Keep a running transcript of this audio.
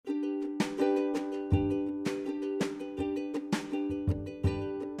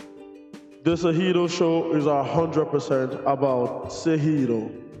The Sahito show is 100% about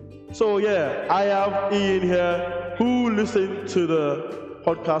Sahito. So yeah, I have Ian here who listened to the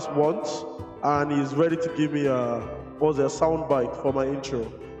podcast once and he's ready to give me a sound bite for my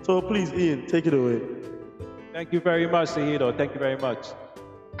intro. So please, Ian, take it away. Thank you very much, Sahito. Thank you very much.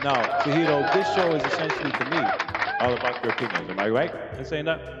 Now, Sahito, this show is essentially to me all about your opinions. Am I right in saying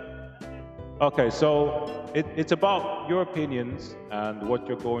that? Okay, so it's about your opinions and what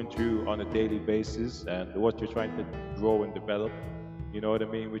you're going through on a daily basis and what you're trying to grow and develop. You know what I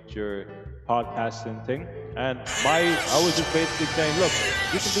mean, with your podcasting thing. And I was just basically saying, look,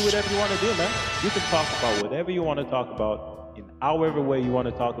 you can do whatever you want to do, man. You can talk about whatever you want to talk about in however way you want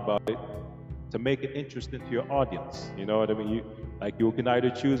to talk about it to make it interesting to your audience. You know what I mean? You can either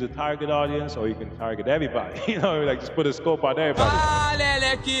choose a target audience or you can target everybody. You know, like just put a scope on everybody. Yeah.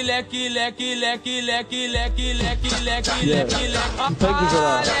 Thank you for that, Ian.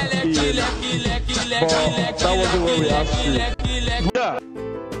 But that wasn't what we asked you. Yeah.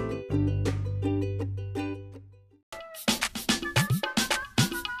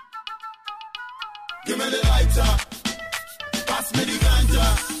 Give me the lighter, pass me the ganja.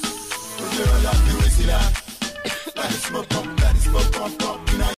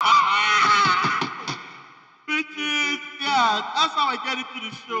 Bitches, yeah, that's how I get into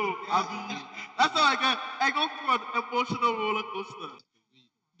the show. That's how I go through an emotional roller coaster.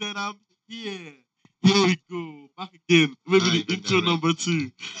 Then I'm here. Here we go. Back again. Maybe the intro number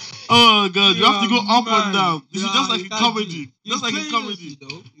 2. Oh god, you have to go up and down. This is just like a comedy. Just like a comedy.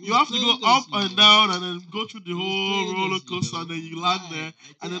 You have to go up and down and then go through the whole roller coaster and then you land there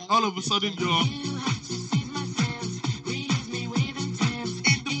and then all of a sudden you're in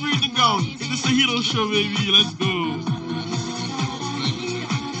the breathing ground. It's a hero show, baby. Let's go.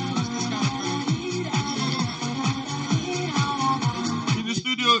 In the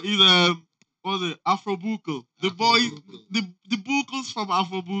studio is what's it? AFROBUACHAILLí. The boys, the Bucals from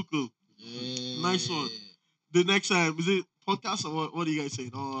AFROBUACHAILLí. Yeah. Nice one. The next time, is it podcast or what are you guys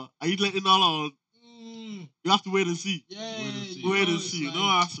saying? Or are you letting all out? You have to wait and see. Yeah, wait and see. No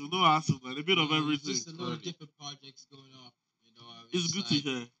hassle, man. A bit of everything. Just a lot of different projects going on. You know, it's good to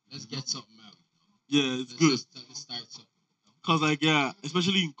hear. Let's get something out. Yeah, it's good. Let's start something. Cause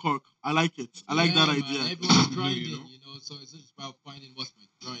especially in Cork, I like it. I like that idea. Man, everyone's grinding, you know, so it's just about finding what's my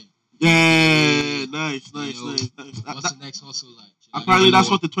grind. Yeah, nice. What's the next hustle like? Apparently, that's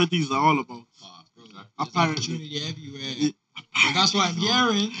what the 20s are all about. Bro, apparently, opportunity everywhere. Well, that's what I'm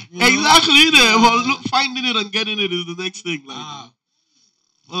hearing. You know? Exactly, well, look, finding it and getting it is the next thing. Like,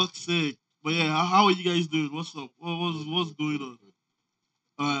 fuck's sake. But yeah, how are you guys doing? What's up? What's going on?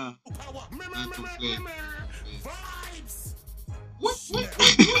 What?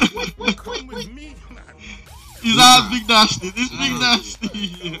 Come with me, man. Is that Big Nasty? This Big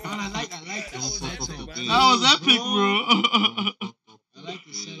Nasty. I like that. That was epic, bro. I like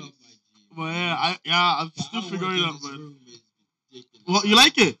the setup, my G. But I'm still figuring it out, man. Well, you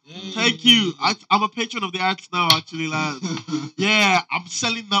like it? Yeah, Thank you. I'm a patron of the arts now, actually, lads. Yeah, I'm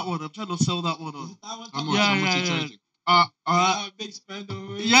selling that one. I'm trying to sell that one on. Yeah. Big spend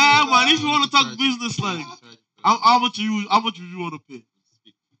over here. Yeah, man. If you want to talk business, like, how much do you want to pay?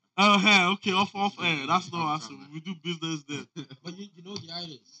 Oh, hey, okay, off air. That's no hassle. We do business there. But you know the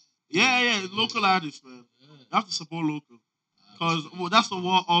artists. Yeah, local artists, man. Yeah. You have to support local. Because that's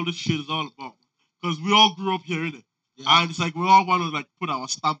what all this shit is all about. Because we all grew up here, innit? Yeah. And it's like we all want to like put our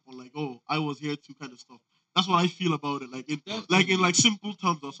stamp on, like, oh, I was here too, kind of stuff. That's what I feel about it. Like in simple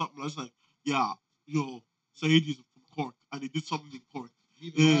terms or something. It's like, yeah, Saeedi's from Cork and he did something in Cork.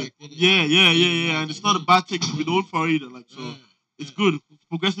 Yeah. And it's not a bad thing to be known for either. Like, so it's good.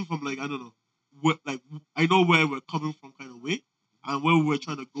 Progressing from like, I don't know, I know where we're coming from kind of way and where we're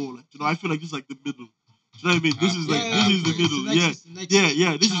trying to go. Like, I feel like this is like the middle. You know what I mean? This is the middle.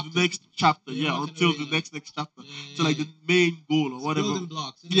 This is the next chapter. Yeah, until the next chapter. So like the main goal or whatever. Building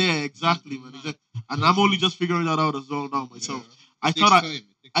blocks. Yeah, exactly, man. Exactly. And I'm only just figuring that out as well now myself. I thought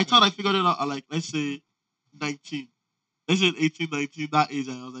I figured it out at like, let's say 19. Let's say 18, 19, that age.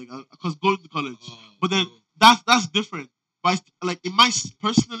 I was like, because going to college. But then that's different. But like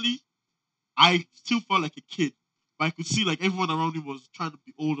personally, I still felt like a kid. But I could see like everyone around me was trying to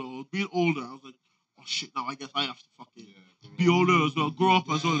be older or being older. I was like, oh shit, now I guess I have to fucking be older as well, grow up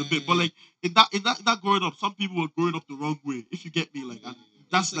as well a bit. But like in that growing up, some people were growing up the wrong way. If you get me, like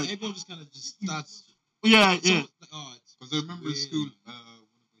that's like everyone just kind of just starts. Yeah. Because I remember in school, one of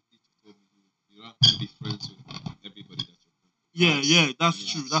my teachers told me you don't have to be friends with everybody that you're friends with. Yeah, that's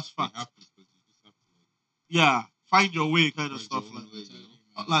true. That's fact. Yeah, find your way, kind of stuff.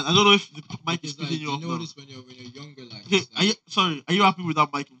 Like I don't know if the mic is picking you up. You notice when you're younger, like. Okay, are you happy with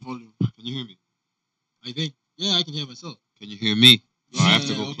that mic in volume? Can you hear me? I think, yeah, I can hear myself. Can you hear me? Yeah, I have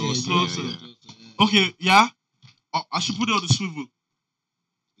to go okay, closer. yeah. Yeah. Okay, yeah. Oh, I should put it on the swivel.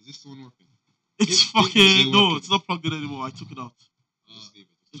 Is this one working? It's fucking no, it's not plugged in anymore. I took it out. Just leave it.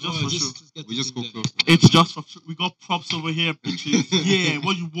 It's just for sure. We just go closer. It's just for we got props over here, bitches. Yeah,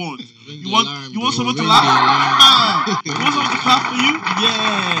 what you want? Ring You the want alarm, you want bro. someone to Ring laugh? the alarm. Ah, you want someone to clap for you?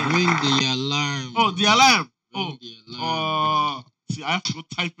 Yeah. Ring the alarm. Oh, the alarm. Ring Oh. the alarm. See, I have to go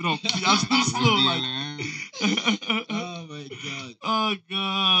type it up. See, I'm still slow. Like. Oh my god. Oh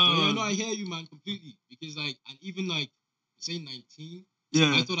god. But yeah, no, I hear you, man, completely. Because like, and even like, say 19.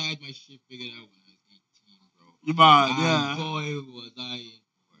 Yeah. I thought I had my shit figured out when I was 18, bro. You mad? And Yeah. boy, was I in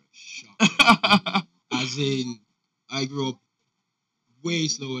for a shock. As in, I grew up way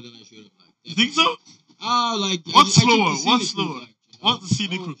slower than I should have. Like, You think so? Like What's I took slower? the scenic What's route, slower? like, you know? What's the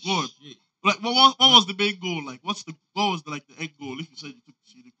scenic route? Go on. Shit. Like, what was the main goal? Like, what was the end goal? If you said you took the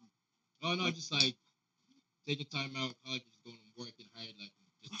scenic route. Oh no, just like taking time out, college, just going and working hard, like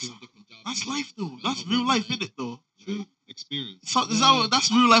just doing different jobs. That's and life, shit. though. Like, That's not real working life, hard. innit, though? True experience. So,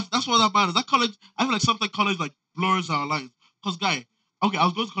 that's real life. That's what that matters. That college, I feel like sometimes college like blurs our lines. Cause guy, okay, I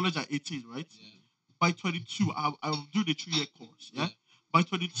was going to college at 18, right? Yeah. By 22, I'm doing a 3-year course. Yeah. Yeah. By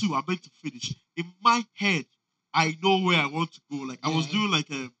 22, I'm meant to finish. In my head, I know where I want to go. Like I was Yeah. doing like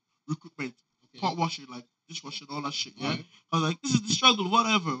a recruitment, Okay. pot washing, like dishwashing, all that shit. Yeah. Alright. I was like, this is the struggle,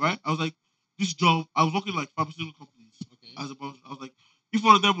 whatever, right? I was like, this job. I was working like pharmaceutical companies Okay. as a boss. I was like, if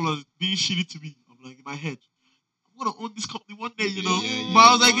one of them was being shitty to me, I'm like in my head, I'm gonna own this company one day, you know. Yeah, But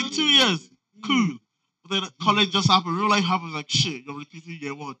I was yeah, like, in 2 years, cool. But then college just happened. Real life happens. Like shit, you're repeating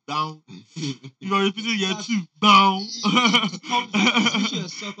year 1 down. You're repeating year 2 down. Especially a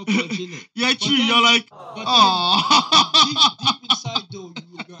sucker punch, innit? Yeah, But true. then- You're like, But oh. deep inside though,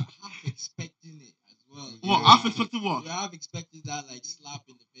 you're half expecting it as well. What? Yeah. Half expecting what? You're half expecting that like slap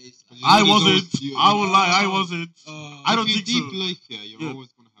in the face. Like, I You know, wasn't. you- I will lie. I wasn't. I don't If you think so. deep life, you're Yeah. always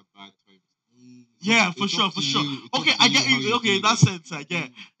gonna have bad times. Yeah, for It's sure, up for to sure. you. It's Okay, up to I you get how you. you Okay, in deal that with sense, I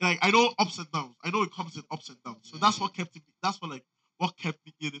get. Like I know ups and downs. I know it comes in ups and downs. So that's what kept me. That's what kept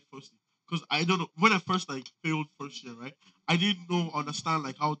me in it firstly. Because I don't know when I first like failed first year, right? I didn't understand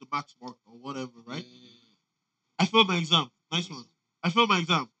like how the maths worked or whatever, right? I failed my exam. Nice one. I failed my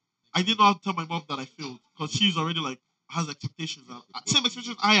exam. I didn't know how to tell my mom that I failed because she's already like has expectations. Same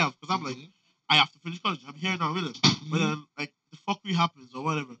expectations I have because I'm like I have to finish college. I'm here now, really. But then like the fuckery happens or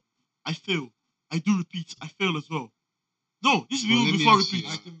whatever. I fail. I do repeat. I fail as well. No, this is Well, even let me before ask you,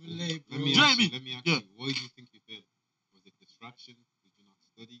 repeats. I can relate, bro. Let me Do you know what I ask you. mean? Let me ask Yeah. you. Why do you think you failed? Was it distraction? Did you not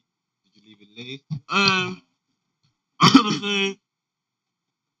study? Did you leave it late? I'm gonna say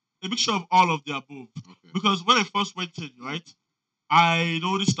a mixture of all of the above. Okay. Because when I first went in, right, I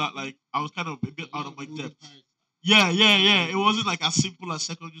noticed that like I was kind of a bit out of my depth. Yeah. It wasn't like as simple as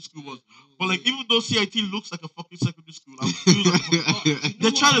secondary school was. But like even though CIT looks like a fucking secondary school, I was still like a fucking-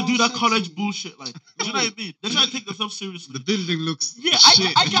 they're trying to do that college bullshit. Like, do you know what I mean? They're trying to take themselves seriously. The building looks Yeah,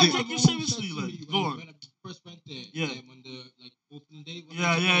 shit. I can't take you seriously. Like, go on. When I first went there, Yeah. on the like opening day.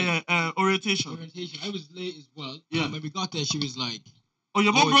 Yeah. Orientation. Orientation. I was late as well. Yeah. When we got there, she was like, Oh,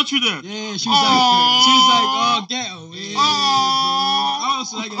 your mom brought you there. yeah, she was Aw. like, oh, get away, Aw. bro. How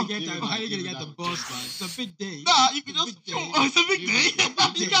else was I gonna get that? How are you gonna get the bus, man? It's a big day. Nah, you can It's a just. big day. Oh, it's a big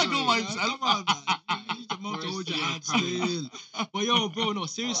day. You can't go by Yeah, yourself. come on, man. You need your mom to hold your hand still. But yo, bro, no,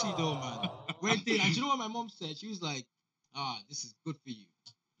 seriously though, man. Went in, and you know what my mom said? She was like, this is good for you.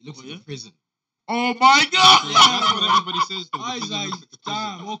 It looks Oh, like yeah? a prison. Oh my god! Yeah, That's what everybody says. Though. I was The building like, looks like a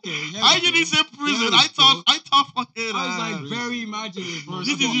prison. damn, okay. here I we didn't go. say prison. Yeah, I thought fucking. I was like, Prison. very imaginative, bro. This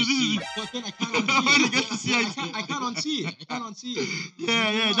is you. This is you. But then I can't unsee When it. you get to see it. I can't unsee it. I can't unsee it.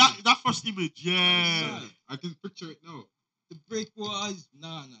 Yeah. That first image. Yeah. I can picture it now. The brick was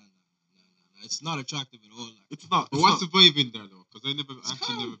nah. It's not attractive at all. Like, It's not. But It's what's not. the vibe in there though? Because I never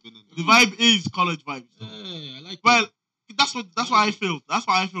been in The there. vibe is college vibes. yeah, I like Well, it. that's why I feel. That's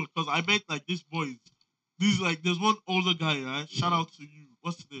why I feel because I met like these boys. These like there's one older guy, right? Shout out to you.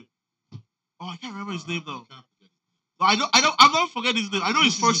 What's his name? Oh, I can't remember his name now. I can't forget it. No, I'm not forgetting his name. I know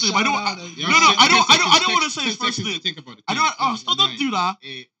his first name. I don't. Yeah, No, I don't 10 want to say his seconds first to name. think about it. I don't. 10, Oh, stop! Don't do that.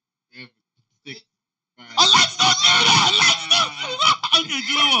 8, 7, 6, 5. Oh, let's not do that. Let's not do that. Okay,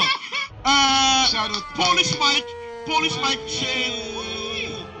 you know what? Shout out to Polish Mike Shane.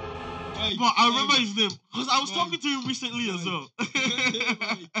 But I remember his name because I was talking to him recently as well.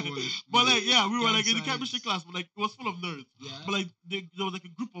 But like, yeah, we were like in the chemistry class, but like it was full of nerds. Yeah. But like there was like a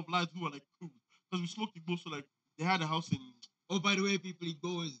group of lads who were like cool because we smoked the so like they had a house in. Oh, by the way, people, it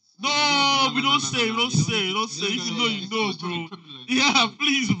goes. No, we don't say, we don't say, we don't say. If you know, you know, bro. Yeah,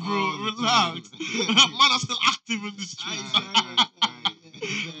 please, bro, relax. Man are still active in the streets.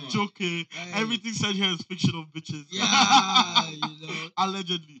 okay. Everything said here is fictional, bitches. Yeah, you know.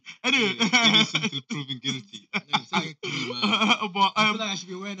 Allegedly. Anyway. Innocent till proven guilty. Exactly, man. But, I feel like I should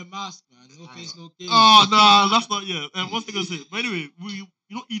be wearing a mask, man. No face, no case. Oh, no, that's not yet. What's I going to say? But anyway, you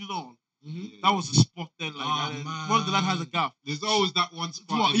know, eating on. Mm-hmm. That was a spot then, like, Oh, and then man. one of the lad has a gaff. There's always that one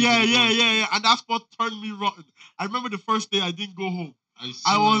spot. Yeah. And that spot turned me rotten. I remember the first day I didn't go home.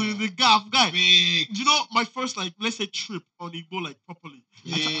 I was in the gaff, guy. You know, my first, like, let's say trip on Igbo, like, properly.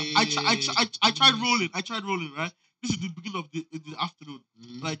 I tried rolling. Right? This is the beginning of the afternoon.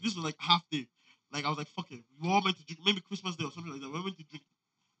 Like, this was like half day. Like, I was like, fuck it. We were all meant to drink. Maybe Christmas Day or something like that. We were meant to drink.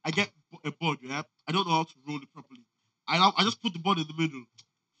 I get a board, yeah? I don't know how to roll it properly. I just put the board in the middle.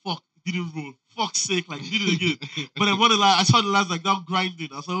 Fuck, it didn't roll. Fuck's sake, like, did it again. But then I saw the lads like down grinding.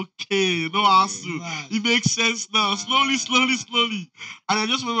 I said, okay, no answer. It makes sense now. Slowly. And I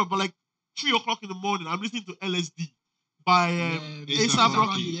just remember, but like 3 o'clock in the morning, I'm listening to LSD by A$AP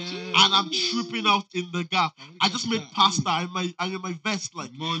Rocky, and I'm tripping out in the gaff. I just made pasta. I'm in my vest, like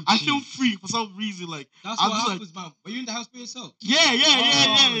I feel free for some reason. Like that's what happens, man. Were you in the house by yourself? Yeah.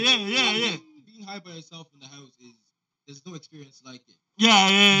 Being high by yourself in the house there's no experience like it.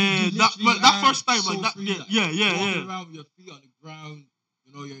 Yeah. That first time, so like that. Free, Yeah. Walking around with your feet on the ground,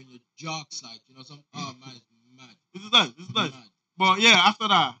 you know, you're in your jocks, like, you know, man, it's mad. This is nice. But yeah, after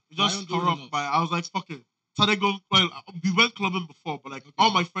that, it just corrupt. I was like, fuck it. Started going. Well, we went clubbing before, but like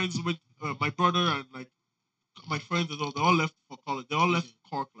all my friends went. My brother and like my friends as well. They all left for college. They all left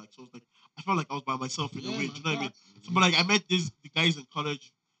Cork. Like, so it's like I felt like I was by myself in a way. Do you know what I mean? So, but like I met the guys in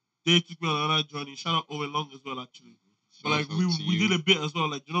college. They took me on another journey. Shout out Owen Long as well, actually. But like we did a bit as well,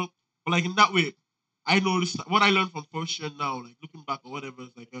 like, you know. But like in that way, I noticed what I learned from first year now, like looking back or whatever,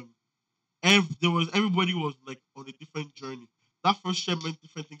 is like everybody was like on a different journey. That first year meant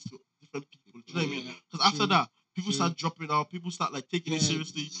different things to different people. Do you know what I mean? Because after that, people start dropping out. People start like taking it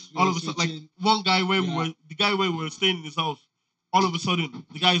seriously. All of a sudden, like one guy where we were staying in his house. All of a sudden,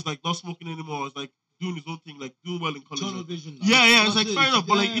 the guy is like not smoking anymore. It's like doing his own thing, like doing well in college. Tunnel vision. Like, yeah. It's like fair enough,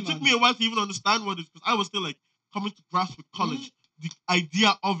 but like it took me a while to even understand what it is, because I was still like coming to grasp with college, the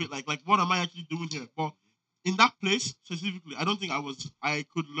idea of it, like what am I actually doing here? But in that place specifically, I don't think I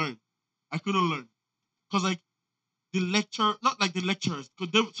couldn't learn, because like the lecture, not like the lecturers,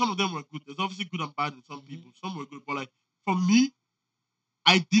 because some of them were good. There's obviously good and bad in some people. Some were good, but like for me,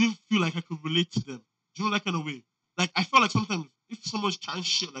 I didn't feel like I could relate to them. Do you know that kind of way? Like I felt like sometimes if someone's trying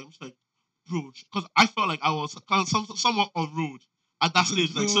shit, like I'm just like, bro, because I felt like I was somewhat on road at that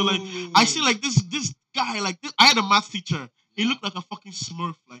stage. Like so, like I see like this guy, like this, I had a math teacher. He looked like a fucking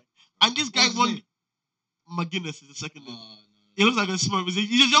Smurf, like, and this guy McGuinness is the second name. He looks like a Smurf.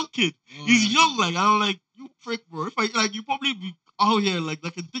 He's a young kid. He's young, like, I'm like, you prick, bro. If I like, you probably be out here like a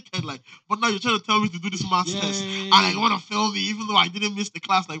dickhead, like. But now you're trying to tell me to do this math test, and like want to fail me, even though I didn't miss the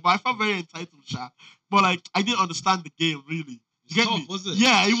class. Like, but I felt very entitled, but like I didn't understand the game really. You get me? Was it?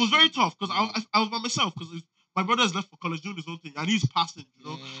 Yeah, it was very tough because I was by myself because my brother is left for college doing his own thing and he's passing, you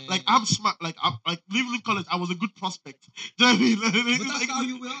know. Like I'm smart, like I'm like leaving in college, I was a good prospect. Do you know what I mean? But that's how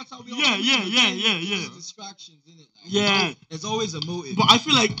you will. That's how we all Yeah. Distractions, innit? Like, yeah. There's always a motive. But I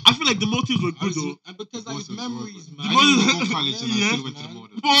feel like the motives were good though. And because like memories, man. I didn't go to college and I still went to the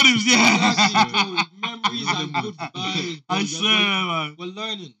motives. Motives, yeah. Exactly, bro. Memories and good vibes. I swear, man. We're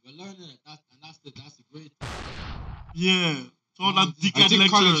learning it. That's the great thing. Yeah. So all that I think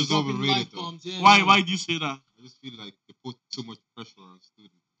college is overrated though. Why do you say that? I just feel like they put too much pressure on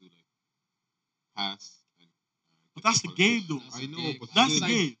students to like pass. But that's the game, though. I know, but that's the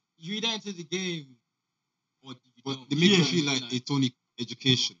game. You either enter the game, or but they make you feel like it's only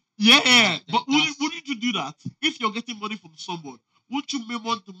education. Yeah. But wouldn't you do that if you're getting money from someone? Wouldn't you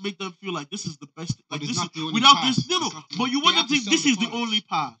want to make them feel like this is the best? Like this is without path. This, no. But you want to think this is the only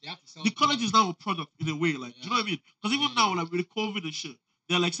path. The college is now a product in a way, like do you know what I mean? Because even now, like with the COVID and shit,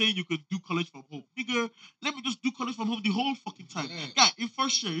 they're like saying you could do college from home. Nigga, let me just do college from home the whole fucking time. Guy, in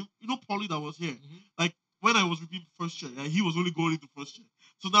first year, you know Paulie that was here. Like when I was repeating first year, he was only going into first year.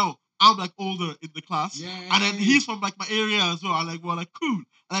 So now I'm like older in the class, and then he's from like my area as well. I'm like, well, like cool.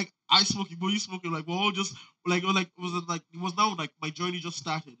 Like I smoking, but you smoking. Like we're all just like it was now like my journey just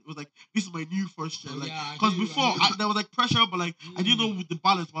started. It was like this is my new first year. Like because before there was like pressure, but like I didn't know with the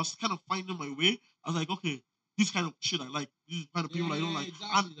balance. But I was kind of finding my way. I was like, okay, this kind of shit I like. This is kind of people I don't like.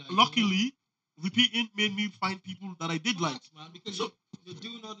 Exactly, and luckily, repeating made me find people that I did like. Man, because you're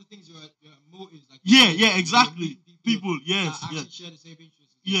doing other things. Your motives. Like Exactly. People, yes. Share the same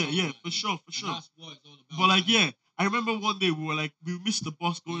interests. For sure. And that's what it's all about. But like, I remember one day we missed the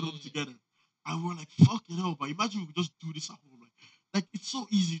bus going home together, and we were like, fucking hell, but imagine we could just do this at home. Like it's so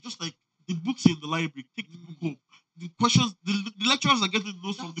easy. Just like the books in the library, take the book home. the questions, the lecturers are getting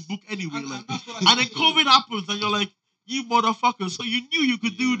notes from the book anyway, like, that's what and then COVID happens, and you're like, you motherfucker, so you knew you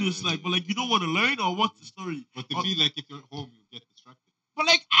could do this, like, but like you don't want to learn, or what's the story? But to be like, if you're at home, you get distracted. But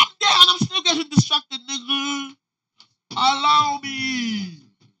like, I'm there and I'm still getting distracted, nigga. Allow me,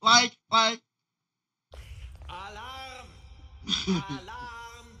 like.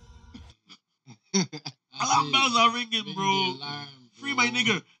 Alarm bells are ringing, bro. Free my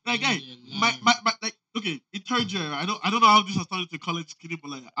nigga. Like, hey, my, like, okay, in third year, I don't know how this has turned into college skinny,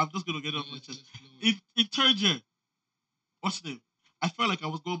 but like, I'm just gonna get it off my chest. In third year, what's the name? I felt like I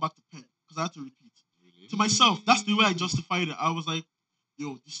was going back to pen because I had to repeat. Really? To myself, that's the way I justified it. I was like,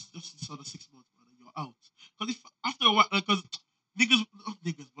 yo, this other 6 months, man, and you're out. Because if after a while, because not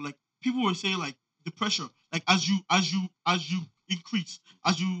niggas, but like people were saying like the pressure, like as you increase,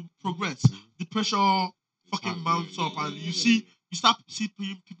 as you progress, the pressure fucking mounts up, and you start seeing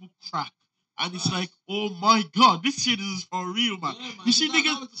people crack. And it's like, oh my god, this shit is for real, man. Yeah, man. You see,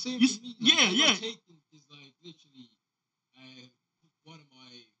 niggas, yeah. Is like literally, one of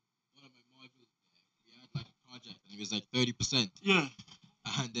my modules, we had like a project, and it was like 30%. Yeah.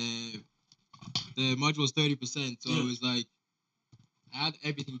 And the module was 30%, so it was like I had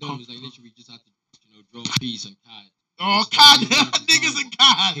everything done. It was like literally we just had to, draw a piece on CAD. Oh, CAD, niggas in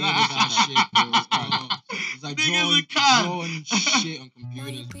CAD. Hated that shit, bro. It's like niggas in CAD. drawing shit on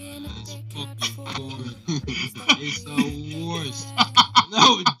computers, man. It's fucking boring. It's the worst.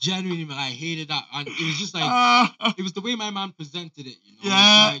 No, genuinely, man, I hated that. And it was just like, it was the way my man presented it,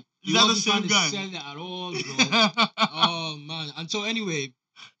 Yeah. Like, he wasn't trying to sell it at all, bro. Oh, man. And so, anyway,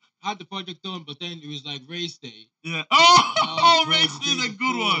 I had the project done, but then it was like race day. Yeah. Oh, bro, race day is a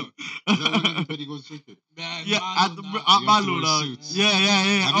good one. Is that when everybody goes drinking? Man, Yeah, at Malo now. Yeah.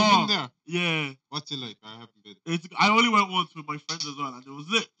 Have you been there? Yeah. What's it like? I haven't been. I only went once with my friends as well, and it was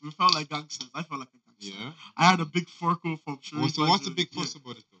lit. We felt like gangsters. I felt like a gangster. Yeah. I had a big Furco from Sharif. So what's the big fuss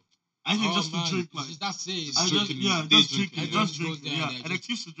about it though? I think just to drink, like. That's it. Just drinking. Yeah, an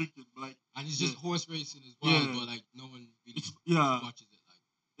excuse to drinking, but like. And it's just horse racing as well, but like no one really watches it.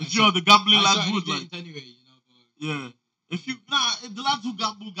 Like, if you're the gambling lads would like. Anyway, Yeah. If the lads who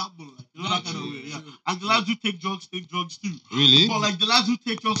gamble, like, that kind of way, yeah. And the lads who take drugs too. Really? But like the lads who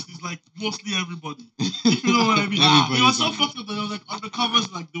take drugs is like mostly everybody. If you know what I mean? It was so fucked up that there was like undercovers,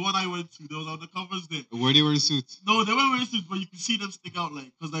 like the one I went to, there was undercovers there. Were they wearing suits? No, they weren't wearing suits, but you could see them stick out,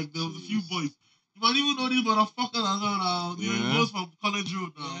 like, because like there was a few boys. You might even know these motherfuckers as well now. He goes from College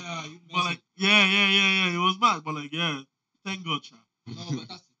Road now. Yeah, but like, yeah, it was mad, but like, yeah, thank God, child. No, but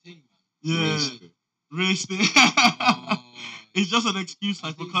that's the thing, man. Yeah. Race day. It's just an excuse,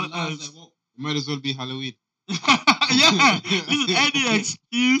 like, for college. It might as well be Halloween. Yeah, this is any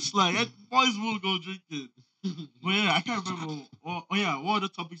excuse. Like, boys will go drinking. But yeah, I can't remember. What other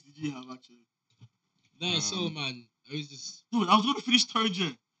topics did you have actually? No, so man, I was just. Dude, I was going to finish third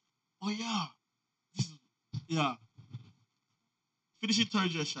year. Oh yeah. Finishing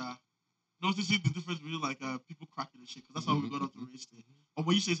third year, Sha. Noticing the difference between like people cracking and shit, because that's how we got out to race day. Or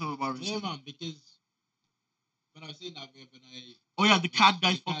when you say something about race day? Yeah, man, because when I was saying that, when I. Oh yeah, the CAD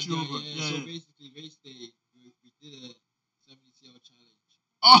guy fucked you over. Yeah, so basically, race day, we did a 70CL challenge.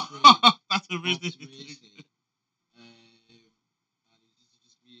 Oh, that's a race day. And it was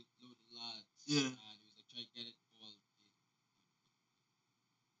just me, load of lads. Yeah. And it was like, try to get it all.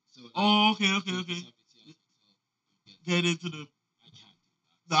 So, like, okay. Get into the. I can't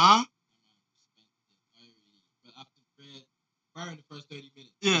do that. Nah? But after prior in the first 30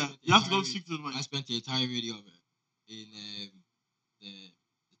 minutes. Yeah, you have to go speak to the mic. I spent the entire video of it in the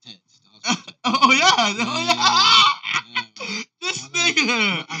tent. Oh yeah. This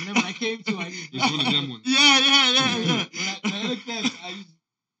nigga. And then when I came to, He's one of them ones. Yeah. When I looked at it, I just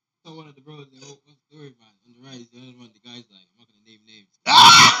saw one of the bros. Like, what's the story, man? On the right, the other one, the guy's like, I'm not gonna name names. I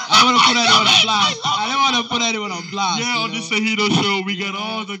don't want to put anyone on blast. I don't want to put anyone on blast. Yeah, on the Sahito show, we get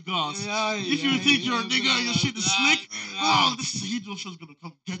all the goss. If you think you're a nigga and your shit is slick, this Sahito show's gonna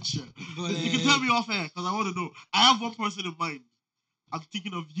come get you. But, you can tell me off air, because I want to know. I have one person in mind. I'm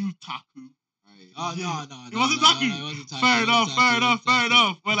thinking of you, Taku. Oh, yeah. No. It wasn't Taku. Fair enough.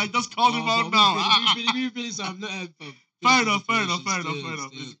 Well, I just called him out now. Fair enough.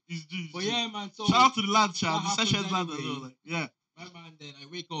 He's But yeah, man. So shout out to the lads, child. The sessions lads as well. Like, yeah. My man, then I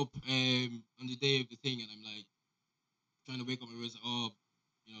wake up on the day of the thing, and I'm like trying to wake up. My brother's like,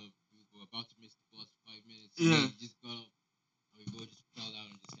 we're about to miss the bus for 5 minutes. Yeah. And just got up, and we both just fell down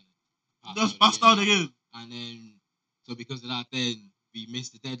and just passed out again. And then, so because of that, then we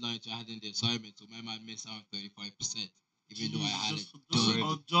missed the deadline to hand in the assignment. So my man missed out 35%. even though I had it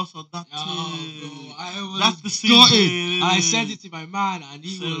just on that bro, thing. I was That's the same gutted. thing. And I sent it to my man, and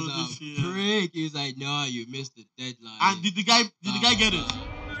he Same was with a this year. prick. He was like, "No, you missed the deadline." And did the guy get it?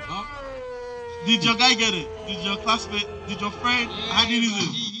 Huh? Did your guy get it? Did your classmate? Did your friend? Yeah, How did man, it?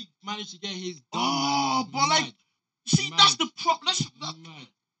 he managed to get his done. Oh, man. but like, see, Mad. that's the problem. Mad.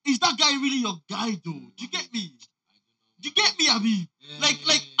 Is that guy really your guy though? Do you get me? Do you get me, Abi? Yeah,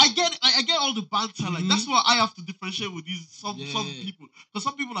 Like I get it. I get all the banter. Like that's why I have to differentiate with these some people, because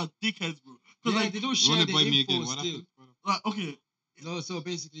some people are dickheads, bro. Because Yeah, like they don't share the info still. like okay, No, so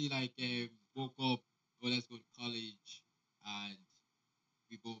basically, like, woke up, well, let's go to college, and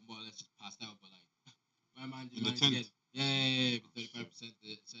we both more or less just passed out. But like, my man did manage to get 35%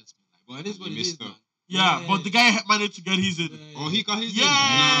 the assessment. Like, but it is what it is, man. yeah, but the guy managed to get his in. Oh, he got his in. Yeah.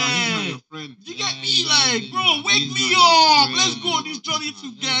 Nah, he's not your friend. You get me, he's like, not bro, in, wake he's me not your up. friend, Let's go on bro. this journey He's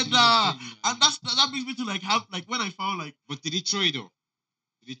not. together. And that brings me to like have like when I found like. But did he try though?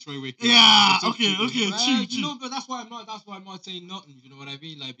 Did he try wake Yeah. up? Okay. You True. know, but that's why I'm not saying nothing. You know what I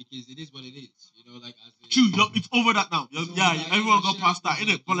mean? Like, because it is what it is. You know, like as True. It's over that now. So, Yeah. like, Everyone that got shit past that,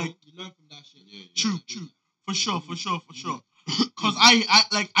 happens, innit? But like, you learn from that shit. Yeah. true. For sure. Cause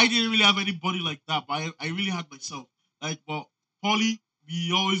I didn't really have anybody like that, but I really had myself. Like, but Paulie,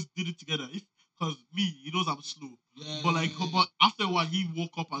 we always did it together. Cause me, he knows I'm slow. Yeah, But like, but after a while, he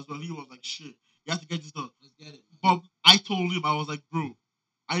woke up as well. He was like, shit, you have to get this done. Let's get it, man. But I told him, I was like, bro,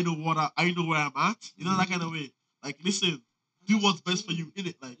 I know where I'm at. You know, that kind of way. Like, listen, do what's best for you,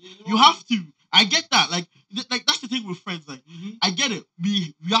 innit? Like, you have to. I get that. Like that's the thing with friends. Like, I get it.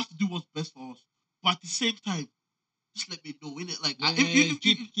 We have to do what's best for us. But at the same time, just let me know, innit? Like,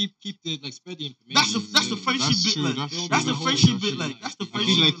 keep the like spread the information. That's the friendship bit. True, Like, that's that's the true. friendship bit. Like, that's the I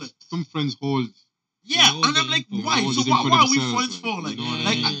friendship feel bit. like Like, some friends hold. yeah, hold and I'm the like, info, why? hold So it why for are we themselves, friends like, for? you Like, know what I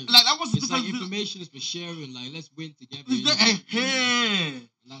like, mean? like that was the It's like difference. information is for sharing. Like, let's win together. Hey.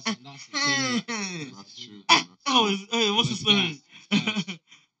 And that's the thing. That's true. Oh, hey, what's But his name? it's class.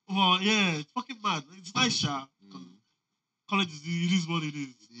 Well, yeah, it's fucking mad. It's nice, Sha. College it is what it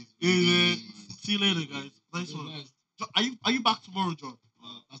is. See you later, guys. Nice one. Nice. Are you back tomorrow, John?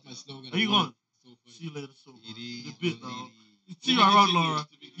 That's my slogan. Are you gone? So funny. See you later, so It in a is bit what now. it See you around, Laura.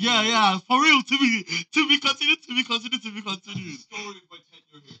 Yeah, for real. To be continued.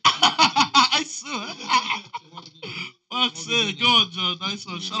 I swear. Fuck's sake, go on, John. Nice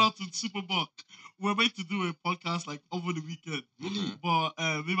one. Shout out to Superbuck. We're meant to do a podcast like over the weekend, but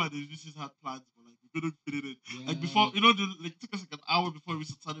me and the musicians had plans, but like we couldn't fit it in. Yeah. Like before, you know, it took us like an hour before we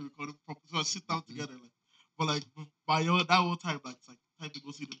started recording properly. So I sit down together, like, but like by that whole time, like it's like time to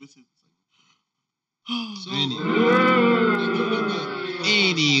go see the missus. It's like,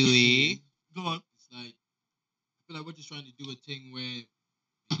 Anyway. go on. It's like I feel like we're just trying to do a thing where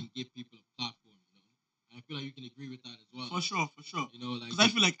we can give people a platform, you know. And I feel like you can agree with that as well. For sure. You know, like Because I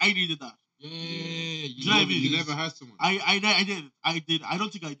feel like I needed that. yeah. You know what I mean? You never had someone. I did. I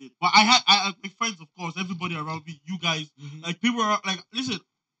don't think I did. But I had my friends, of course, everybody around me, you guys, like people are like, listen,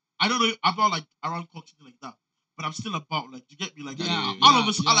 I don't know, I'm not like around culture like that. But I'm still about, like, you get me? Like,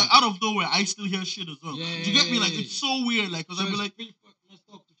 out of nowhere, I still hear shit as well. Do you get me? Like, it's so weird, like, because So I'd be like, messed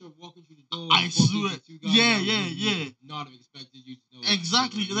up that you're walking through the door. I swear. Yeah. Not have expected you to know.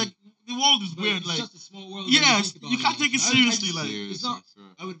 Exactly. Like, the world is But weird. it's Like, just a small world. yes, when you think can't about take it Like, seriously. I Like, it's not.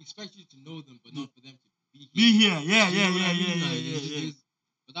 I would expect you to know them, but not for them to be here. be here. Yeah. You know what I mean? Like, it's-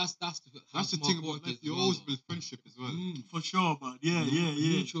 But that's That's the thing about life. You always build friendship as well. For sure, man. Yeah.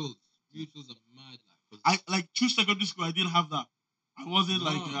 Mutuals are mad. I like through secondary school. I didn't have that. I wasn't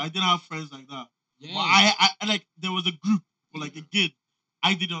like I didn't have friends like that. Yeah. But I like there was a group, but like again,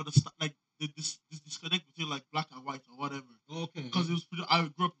 I didn't understand like this disconnect between like black and white or whatever. Okay. Because it was I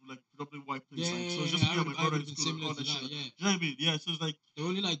grew up in like predominantly white place, like, so it's just me and my brother in school and all that shit. Yeah. Do you know what I mean? Yeah. So it's like They're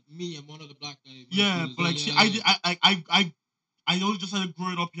only like me and one other black guy. yeah, but like see, I only just started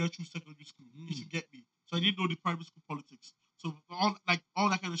growing up here through secondary school. If you get me, so I didn't know the primary school politics. So all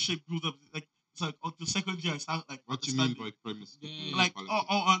that kind of shit builds up. Like it's like until second year I started like. What do you mean by primary school? Like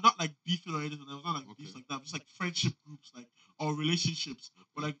politics? not like beefing or anything. It was not like beefs like that. Just like friendship groups, like or relationships.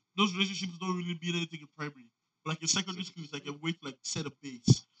 But like those relationships don't really mean anything in primary. But like in secondary school, it's like a way to like set a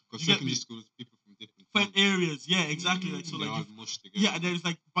base. Because You get secondary me? school is people from different Areas, yeah, exactly. Like so, they're like all if, mushed together. yeah, and then it's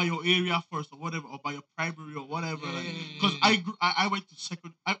like by your area first or whatever, or by your primary or whatever. Yeah. Like because I went to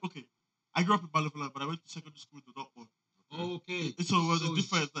I grew up in Ballyville, but I went to secondary school in the North. Okay. So it was a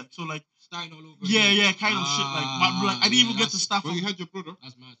different like so like starting all over. yeah, kind of shit like but like I didn't even get to start Well, from. you had your brother.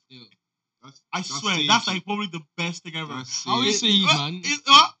 That's mad still. I swear that's like probably the best thing ever. How is he, man?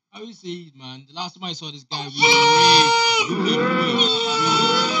 What? How is he, man? The last time I saw this guy,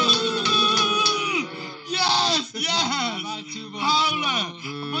 Yes! Yes, yes. Not too much, Howler.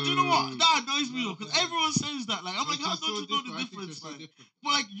 bro. But you know what? That annoys me though, because everyone says that. Like, I'm like, But how it's don't so you know the different. I think difference? they're so Like, different.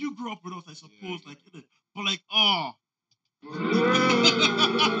 but like, you grew up with us, I suppose. Like, innit? But like, oh. I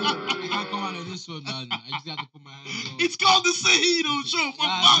can't come out of this one, man. I just have to put my hands on. It's called the Sahito Show for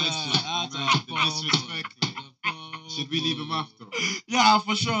That's fun. The disrespect. Like, should we leave him after? Yeah,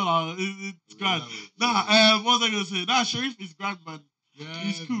 for sure. It's grand. Nah, what was I gonna say? Nah, Sharif is grand, man. Yeah,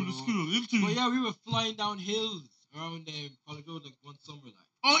 He's cool. It's cool. Him too. But yeah, we were flying down hills around College Road like one summer, like.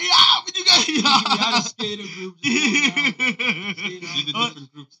 Oh yeah, but you guys. We had a skater group. Just going around, See the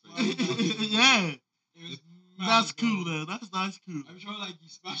different groups. Like. Yeah. It was mad, That's bro. cool, man. That's nice, cool. I'm sure like he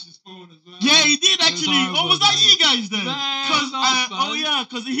smashed his phone as well. Yeah, he did actually. horrible, Oh, was that man. you guys then? Man, Because it was us, oh man. yeah,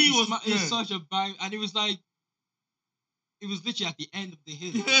 because he was. It was such a bang, and it was like. It was literally at the end of the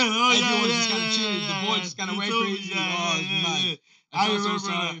hill. Yeah, oh yeah, Everyone yeah, just kind of chilled. The boy just kind of You went told me, crazy. yeah, Oh, it was yeah, mad. yeah. I I felt so remember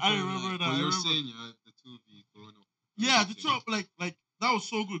sorry that. for I him, remember like, that. But I you were remember. saying, the two of you growing up. Yeah, the two like that was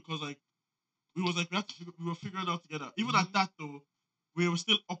so good because like we was like we were figuring it out together. Even at that though, we were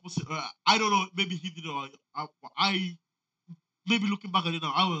still opposite. I don't know. Maybe he did it or I. Maybe looking back at it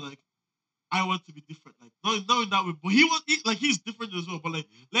now, I was like, I want to be different. Like not in that way, but he's different as well. But like,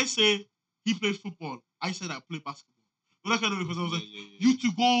 let's say he played football. I said I play basketball. But that kind of way because I was like, you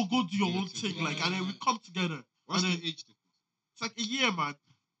two go do your own thing, like, and then we come together. What's and the then, age difference? It's like a year, man.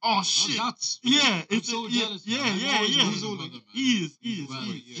 Oh shit. I'm It's so yeah, jealous. yeah, man. yeah, I've yeah. always He's wanted older. a brother, man. He is. Well,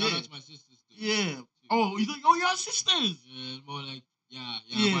 Yeah. Shout out to my sisters. Too. Yeah. Oh, he's like, oh, you have sisters. Yeah, more like, yeah.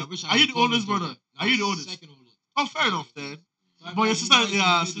 Yeah. But I wish I Are you had the oldest brothers, brother? though. Are you the oldest? Second oldest. Oh, fair enough then. So I'm But your like, sister, you guys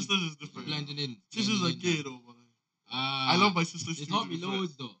yeah, in the sisters is middle, different. blending in. Sisters are blending in, gay man. though, man. I love my sisters too. It taught to me be fair.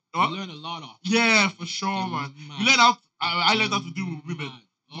 loads though. What? You learn a lot off. Yeah, for sure, They're man. mad. You learn how. I learned how to deal with women. Mad.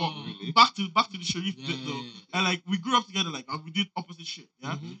 But Oh, really? back to the Sharif Yeah, bit though, yeah, yeah. and like we grew up together, like and we did opposite shit,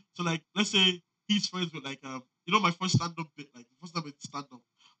 yeah. Mhm. So like, let's say he's friends with like you know my first stand up bit, like the first time I did stand up,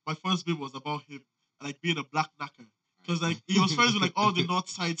 my first bit was about him like being a black knacker, because like he was friends with like all the north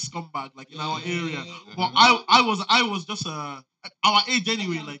side scumbag like in our area, but I was just our age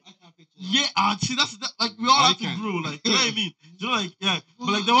anyway, like. Yeah, see that's like we all I have to can. grow, like you know what I mean? Do you know like yeah, but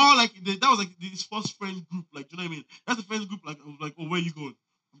like they were all like that was like his first friend group, like do you know what I mean? That's the friends group, like I was like, oh, where you going?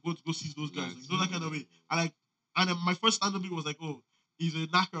 I'm going to go see those guys, like, you know that kind of way. And then my first stand up was like, oh, he's a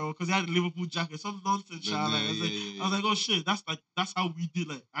knacker because he had a Liverpool jacket, some nonsense. Yeah, Like, I was like, oh shit, that's how we did,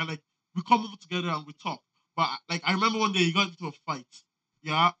 like, and like we come over together and we talk. But like I remember one day he got into a fight,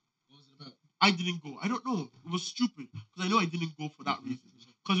 yeah. What was it about? I didn't go. I don't know. It was stupid because I know I didn't go for that reason.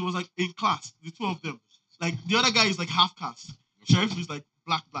 Because it was like in class, the two of them. Like the other guy is like half caste. Sheriff is like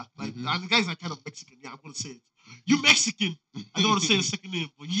black. Like and the guys are kind of Mexican. Yeah, I'm gonna say it. You Mexican. I don't want to say the second name,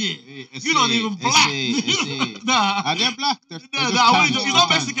 but yeah. You're not even black. Nah. Are they black? He's not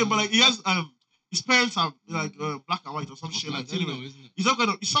Mexican, but like he has his parents are like black and white or some shit like that. Latino, Anyway. isn't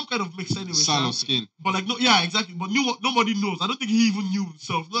it? He's some kind of mix anyway. Sallow skin. But like no, yeah, exactly. But nobody knows. I don't think he even knew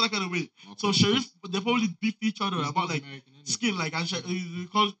himself. Not that kind of way. So Sharif, they probably beef each other He's about not like American anyway. skin, like and he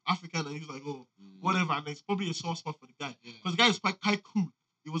calls African, and he's like, oh, whatever. And it's probably a soft spot for the guy because the guy is quite cool.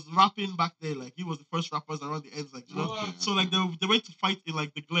 He was rapping back there, like he was the first rappers around the ends, like you know. So like they went to fight in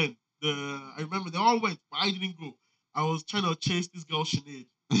like the Glen. I remember they all went, but I didn't go. I was trying to chase this girl Sinead.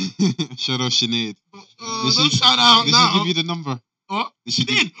 Shout out Sinead. Don't shout out Did now. she give you the number? What? She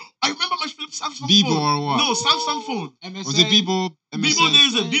give- did. I remember my Philips Samsung Bebo phone. or what? No, Samsung phone. MSN. Was it Bebo? Bebo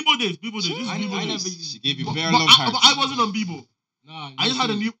MSN? days. Bebo days. This is I Bebo never days. used She gave you But bare love I hearts. wasn't on Bebo. Nah, I just had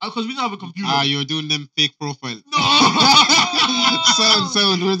a new because we didn't have a computer. Ah, you were doing them fake profile. No.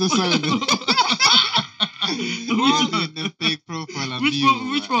 Sound. Where's the sound? You were Which doing them fake profile on Which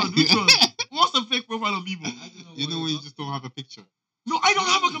Bebo. one? Which one? What's the fake profile on Bebo? You know when you just don't have a picture. No, I don't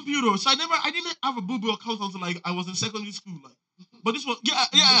have a computer, so I didn't have a Bebo account until like I was in secondary school, like. But this was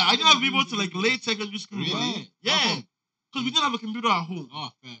I didn't have Bebo till like late secondary school. Really? Like, yeah, because we didn't have a computer at home, Oh,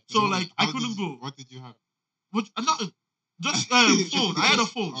 fair. so like I How couldn't did go. What did you have? But nothing, just phone. I had a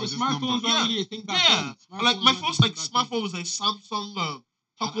phone. Oh, So just smartphones number. weren't really a thing back Yeah, then. like my Smartphones first like weren't a thing back smartphone was like Samsung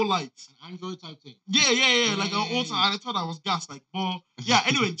Taco Light. then. An Android type thing. Yeah, like an old time. I thought I was gas, like, but yeah.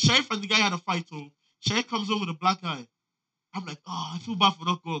 Anyway, Sheriff and the guy had a fight. So Sheriff comes over with a black guy. I'm like, oh, I feel bad for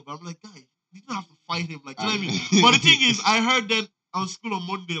not going, but I'm like, guy, you didn't have to fight him, like, you know what I mean? But the thing is, I heard that on school on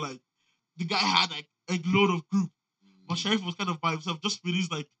Monday, like, the guy had like a load of group, but Sheriff was kind of by himself, just with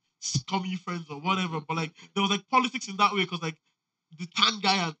his like scummy friends or whatever. But like, there was like politics in that way, because like the tan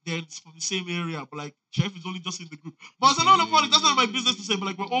guy and they're from the same area, but like Sheriff is only just in the group. But it's a lot of politics. That's not my business to say. But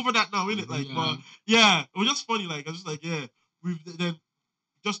like, we're over that now, innit? Like, but yeah, it was just funny. Like, I was just like, yeah, we've then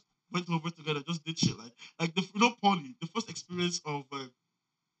just went over together, just did shit like Polly. The first experience of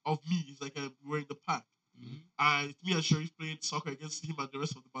me is like we were in the park, and it's me and Sharif playing soccer against him and the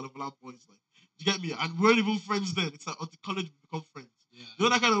rest of the Balavala boys. Like, you get me? And we weren't even friends then. It's like until college we become friends. Yeah. You know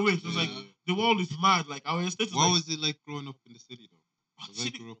that kind of way. So it's like the world is mad. Like our estate is What like, was it like growing up in the city though? Because I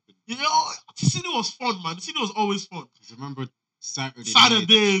grew up in. you know, the city was fun, man. The city was always fun. I remember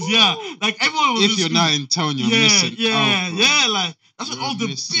Saturdays. Yeah. Like everyone was If you're not in town, you're missing out. Bro. Yeah. Like that's when You're all the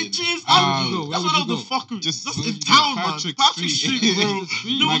missing bitches. out. That's when all the fuckers Just in town, man. Patrick Patrick Street. Street, bro.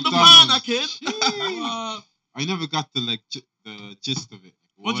 The McDonald's. man, kid. I never got the the gist of it.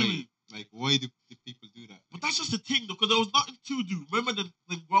 What do you mean? Like, why do people do that? But that's just the thing, though, because there was nothing to do. Remember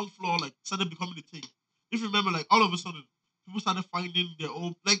the ground floor, like, started becoming the thing. If you remember, like, all of a sudden, people started finding their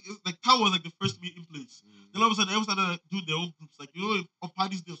own, like town was like the first meeting place. Then all of a sudden, everyone started like, doing their own groups, like, you know, on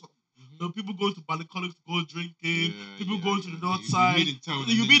parties day or something. There were people going to Ballet College to go drinking. People going to the north side.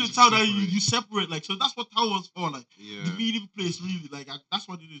 You meet in town, and you separate. Like, so that's what town was for. Like, the meeting place, really. Like, that's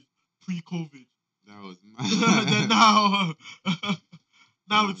what it is pre-COVID. That was mad. Then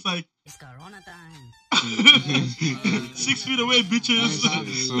now it's like it's Corona time. 6 feet away, bitches.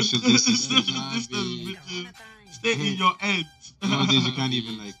 Social distancing. Bitches. Stay in your ends. Nowadays you can't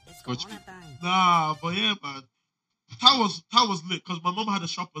even like touch people. Nah, but yeah, man. Town was lit because my mom had a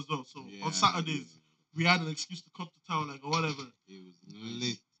shop as well. So on Saturdays we had an excuse to come to town, like, or whatever. It was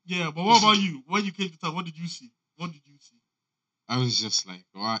lit. Yeah, but what about you? When you came to town, what did you see? I was just like,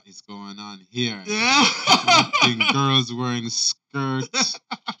 what is going on here? Yeah. Girls wearing skirts.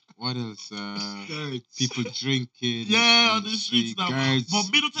 What else? People drinking. Yeah, on the streets now. Guards.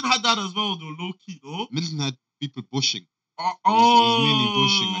 But Middleton had that as well, though, low key, though. Middleton had people bushing. Oh. It was mainly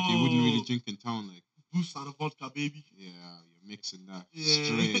bushing. Like, you wouldn't really drink in town. Like, boost and a vodka, baby. Yeah, you're mixing that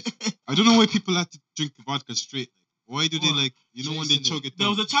straight. I don't know why people have to drink the vodka straight. Why do they like, you know, when they chug it? There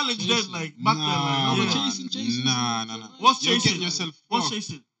was a challenge then, like, back then. Like, chasing. Nah. What's You're chasing? getting yourself What's fucked.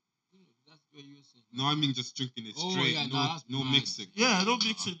 chasing? No, I mean just drinking it straight. No mixing. Yeah, no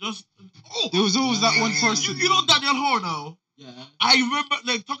mixing. Just. Oh, there was always that one person. You know Daniel Hoare now? Yeah. I remember,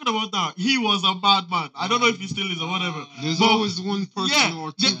 like, talking about that. He was a madman. I don't know if he still is or whatever. There's always one person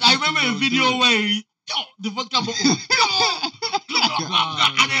or two. I remember a video where he, the vodka bottle.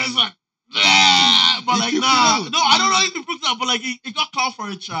 And it was like, but like, nah. No, I don't know if he broke that, but like, he got clout for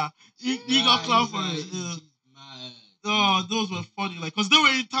it, He got clout for it. Yeah. Oh, those were funny, like, because they were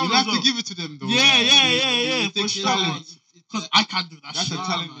in town. You have to give it to them, though. Yeah, for sure. Because I can't do that. That's shit. a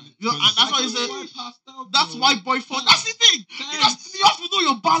talent. You know, and that's why he said, that's white boy fun. That's the thing. You have to know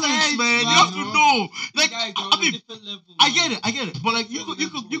your balance, man. You have to know. Like, I mean, I get it. But like, you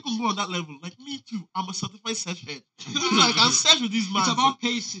can go on that level. Like me too. I'm a certified sesh head. Like, I'm sesh with these man. It's about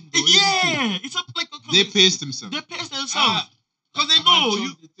pacing. It's like they pace themselves. Because they know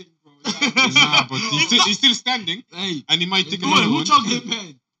you. Nah, but he's still standing. Hey, and he might take another who one. chugged it?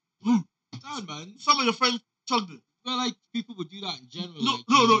 Who? Man. Some of your friends chugged it. Well, like, people would do that in general. No, like,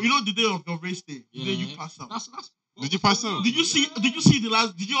 no. You know the day of your race day, the day you pass out. Did you pass out? Did you see the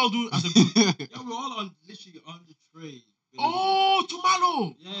last? Did you all do it as a group? Yeah, we're all literally on the tray. Oh,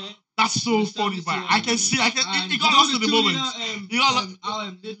 Tumalo. Yeah. That's so funny, but I can see. It got lost in the moment. You got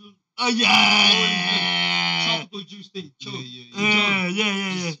little. Oh yeah. Tropical juice thing.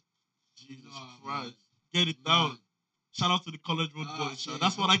 Yeah. Jesus Christ. Get it down. Shout out to the College Road boys.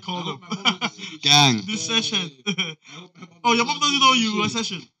 That's what I call them. Gang. This session. Oh, your mom doesn't know you a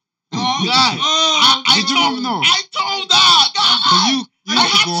session. Oh, guy. Did your mom know? I told her. But you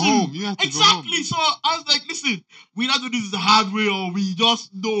have to go home. You have to go home. Exactly. So I was like, listen, we not do this the hard way, or we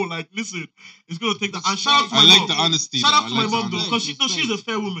just know, like, listen, it's gonna take that. And shout out to my mom. I like the honesty. Shout out to my mom though, because she's a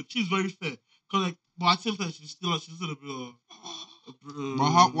fair woman. She's very fair. Cause like, but at the same time, she's still a bit.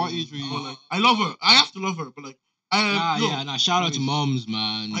 But what age were you? Like, I love her. I have to love her, but like. Shout out to moms,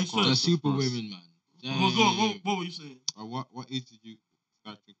 man. They're super women, man. Yeah, go on. What were you saying? What age did you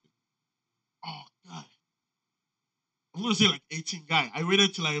start drinking? Oh, God. I'm going to say like 18, guy. I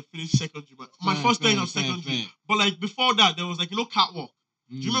waited till I finished secondary. But my first day of secondary. But like before that, there was like, catwalk.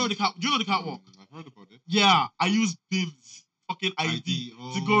 Do you remember do you know the catwalk? I've heard about it. Yeah, I used BIM's fucking ID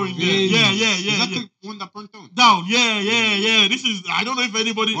to go in there. Yeah. Is that the one that burnt down? Down, yeah. This is, I don't know if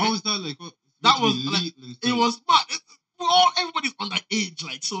anybody. What was that like? That was like, it was mad. Everybody's underage,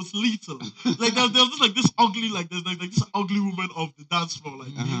 like, so it's lethal. Like there's just like this ugly, like there's like this ugly woman of the dance floor,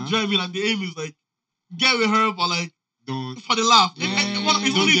 like, do you know what I mean? And the aim is like, get with her, but like, don't for the laugh. Don't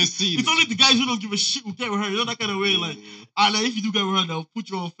It's only the guys who don't give a shit who get with her, you know, that kind of way, like. And like, if you do get with her, they'll put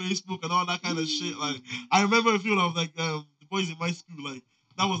you on Facebook and all that kind of shit. Like, I remember a few of like the boys in my school, like,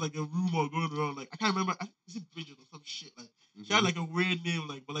 that was like a rumor going around. Like, I can't remember, is it Bridget or some shit? Like, she had like a weird name,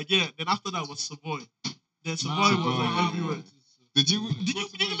 like, but like, yeah. Then after that was Savoy. Then Savoy was like everywhere. Did you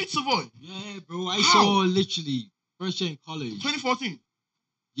meet Savoy? Yeah, bro. I saw literally first year in college. 2014.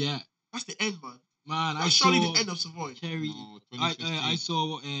 Yeah. That's the end, man. Man, That's surely the end of Savoy. Kerry. No, I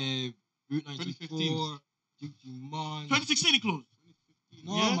saw Route 94. 2016 he closed.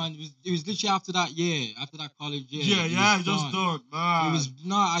 No, man, it was literally after that year, after that college year. Yeah, just done, man. It was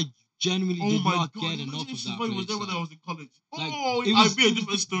I genuinely did not get enough of that Savoy was there when I was in college. Like, I'd be a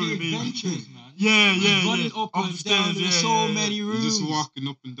different story, the adventures, man. Yeah. Running up and down, there were so many rooms. Just walking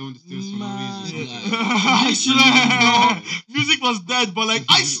up and down the stairs for no reason. I swear, music was dead, but like,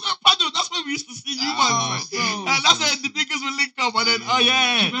 I swear, Pado, that's where we used to see you, man. And that's where the niggas would link up, and then,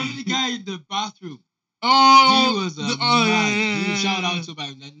 Remember the guy in the bathroom? Oh, he was a man. Shout out to him.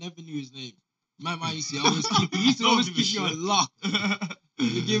 I never knew his name. My man used to always keep me on lock.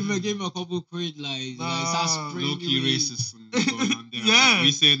 Give him a couple quid, like low-key racist going on there. Yeah.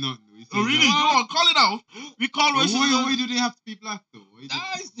 We say nothing. Really? Go on, call it out. We call racism. Why do they have to be black though?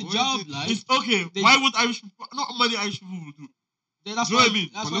 That's the job, like. It's okay. Why would Irish people? Not many Irish people will do. That's what I mean.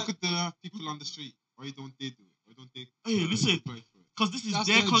 But look at the people on the street. Why don't they do it? Why don't they? Hey, listen. Because this is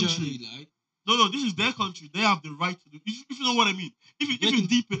their country. Journey, like. No, this is their country. They have the right to do. If you know what I mean. If you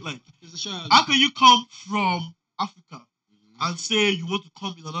deep it, like, how can you come from Africa and say you want to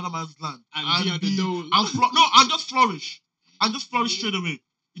come in another man's land and just flourish straight away?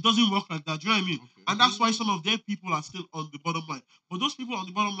 It doesn't work like that. Do you know what I mean? Okay. And that's why some of their people are still on the bottom line. But those people on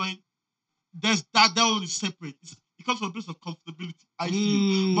the bottom line, there's that one is separate. It comes from a place of comfortability, I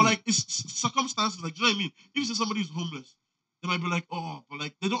feel. But like, it's circumstances. Like, do you know what I mean? If you say somebody is homeless, they might be like, oh, but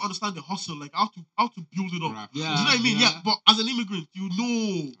like they don't understand the hustle, like how to build it up. Yeah, do you know what I mean? Yeah. But as an immigrant, you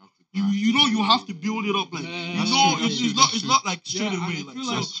know you have to build it up. Like it's not like straight away. Like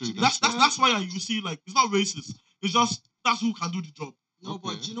that's why you see like it's not racist. It's just that's who can do the job. No,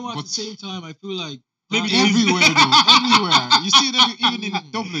 but you know what? At the same time, I feel like maybe everywhere though, everywhere. You see it even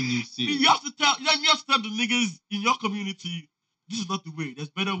in Dublin. You see it. You have to tell the niggas in your community. This is not the way. There's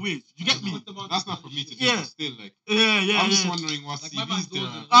better ways. You get me? That's not for me to do. Yeah. Still, like, I'm just wondering what CVs there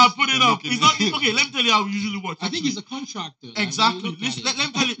are. Put it up. It's not okay. Let me tell you how it usually works. I think he's a contractor. Exactly. Let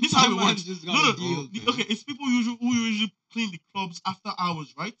me tell you. This is how it works. Okay, it's people who usually clean the clubs after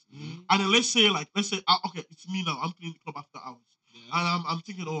hours, right? And then let's say, okay, it's me now. I'm cleaning the club after hours, and I'm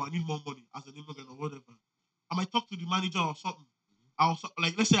thinking, oh, I need more money as an immigrant or whatever. I might talk to the manager or something.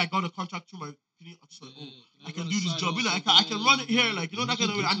 Let's say I got a contract through my. I can do this job. You know, I can run it here, like, you know, that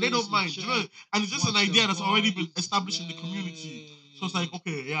kind of way, and they don't mind. You know, and it's just an idea that's already been established in the community. So it's like,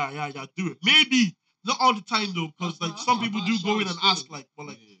 okay, yeah, do it. Maybe not all the time though, because like some people do go in and ask, like, but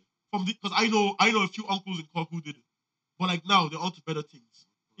like because I know a few uncles in Cork who did it, but like now they're on to better things.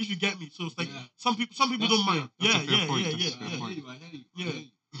 If you get me, so it's like some people don't mind. Yeah.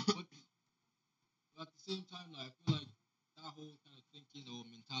 But at the same time, like, I feel like that whole kind of thinking or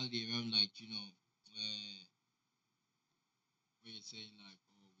mentality around, like, you know, where you're saying like,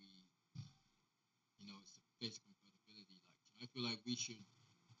 oh, you know, it's a basic compatibility. Like, I feel like we should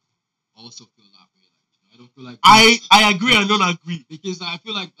also feel that way. Like, you know, I don't feel like I agree and don't agree, because I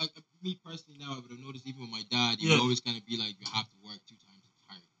feel like me personally now, I would have noticed even with my dad, he would always kind of be like, you have to work 2 times as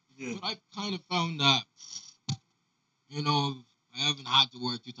hard. Yeah. But I kind of found that, you know, I haven't had to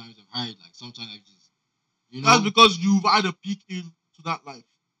work 2 times as hard. Like sometimes I just, you know, that's because you've had a peek into that life.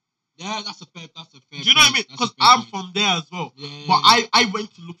 Yeah, that's a fair. Do you know what I mean? Because I'm from there as well. Yeah. But I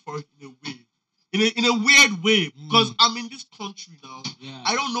went to look for it in a way, in a weird way, because I'm in this country now. Yeah.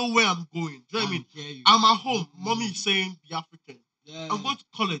 I don't know where I'm going. Do you know what I mean? I'm at home. Mommy is saying be African. Yeah. I'm going to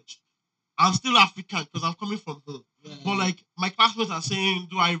college. I'm still African because I'm coming from home. Yeah. But like my classmates are saying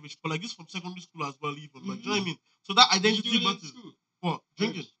do Irish, but like this from secondary school as well, even. Like, do you know what I mean? So that identity, what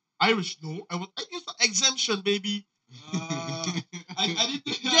drinking Irish? No, I used exemption, baby. I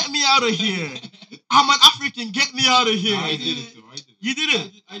did get me out of here. I'm an African. Get me out of here. I did it though. You did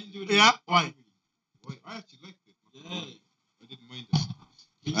it? I didn't do it. Yeah? Why? I actually liked it. Yeah. I didn't mind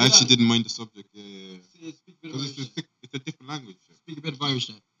it. I actually didn't mind the subject. Yeah. Because it's a different language. Speak a bit of Irish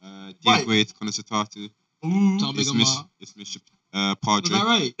then. Dear great, Conasatatu. It's Miss Padre. Is that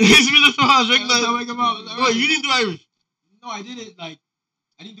right? It's Miss Padre. Wait, you didn't do Irish? No, I didn't. Like,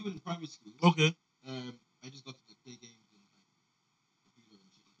 I didn't do it in primary school. Okay. I just got to play games and computer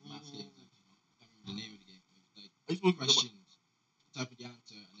and math games. And, you know, I can't remember the name of the game. But it was like questions, type of the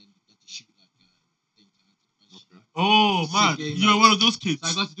answer, and then you get to shoot like a thing to answer the question. Okay. Oh man, you were one of those kids.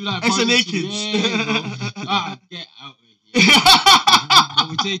 So I got to do that. SNA kids. Yeah, bro. Get out of here.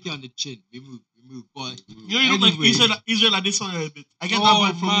 We take it on the chin. We move. But you know, you look like Israel like this one a bit. I get that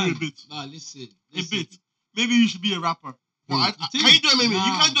vibe from you a bit. Nah, listen. A bit. Maybe you should be a rapper. Can you do MMA?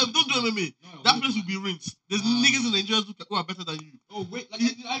 You can't do. Don't do MMA. that place will be rinsed. There's niggas in Nigeria who are better than you. Oh wait,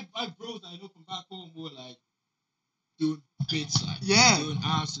 like I bros that I know from back home who are like doing bits like doing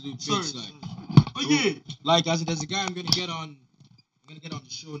absolute bits like. Oh yeah. Like as there's a guy I'm gonna get on the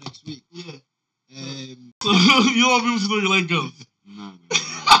show next week. Yeah. So you don't want people to know you like girls. No.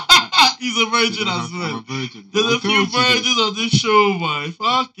 He's a virgin as well. I'm a virgin. There's a few virgins on this show, man.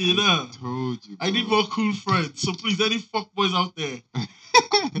 Fuck it up. I told you. I need more cool friends. So please, any fuckboys out there,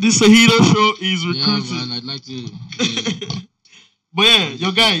 this Sahito show is recruiting. Yeah, man, I'd like to. Yeah. But yeah,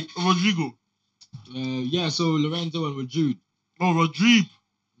 your guy Rodrigo. Yeah, so Lorenzo and Wajud. Oh, Rodrigo.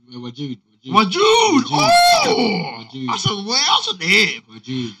 Wajud. Oh, that's a name.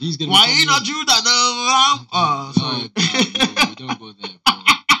 Wajud. He's gonna. Why ain't not Jude that no? Sorry. We don't go there, bro.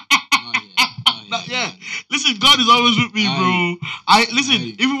 Not yet. Listen, God is always with me, bro.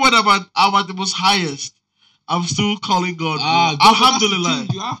 Even when I'm at the most highest, I'm still calling God, bro. Alhamdulillah.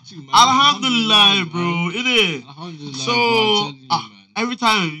 You have to, man. Alhamdulillah, bro. It is. Alhamdulillah. So bro, every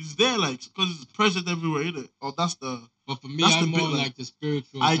time he's there, like, because it's present everywhere, innit? Oh, that's the. But for me, I'm more like the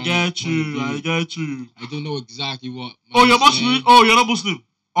spiritual. I get you. I don't know exactly what. Oh, you're Muslim. Oh, you're not Muslim.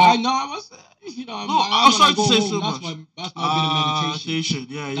 I know. I was. You know, I'm sorry to say so much. That's my bit of meditation.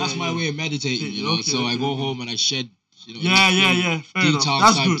 Yeah, that's my way of meditating. You know, so I go home and I shed. You know, yeah. Fair enough.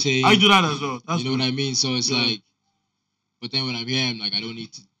 That's good. Thing. I do that as well. You know what I mean? So it's like, but then when I'm here, I'm like, I don't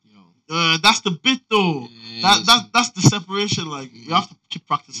need to. That's the bit though. That's the separation. Like you have to keep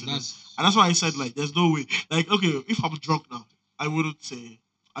practicing. And that's why I said like, there's no way. Like okay, if I'm drunk now, I wouldn't say.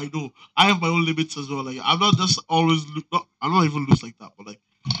 I know I have my own limits as well. Like I'm not just always. I'm not even loose like that. But like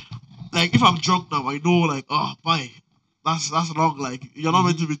if I'm drunk now, I know like bye. That's wrong. Like you're not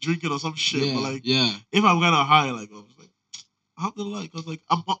meant to be drinking or some shit. Yeah, but like if I'm kind of high, like I was like, alhamdulillah, because like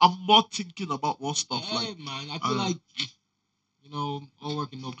I'm more thinking about more stuff. Yeah, like man, I feel like. You know, all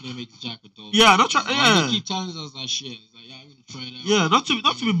work and no play makes Jack a dog. Yeah, not try. Yeah, they keep telling us that shit. It's like, I'm gonna try it out. Yeah, not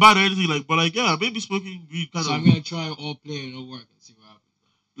to be bad or anything like, but like, maybe smoking weed kind of. So I'm gonna try all play and no work and see what happens.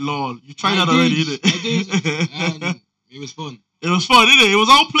 Lol, you tried that already, didn't it? I did, and it was fun. It was fun, didn't it? It was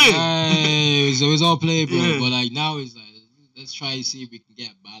all play. It was all play, bro. Yeah. But like now it's like, let's try to see if we can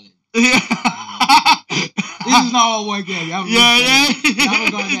get balance. Yeah. This is not all work yet.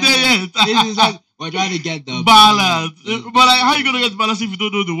 This is like. We're trying to get the balance. But like, how you gonna get the balance if you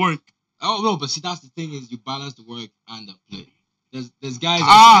don't know the work? Oh no, but see, that's the thing is you balance the work and the play. There's guys.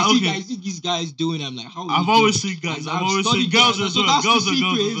 I see these guys doing. I'm like, how? I've always seen guys. I've always seen girls as well. That's girls the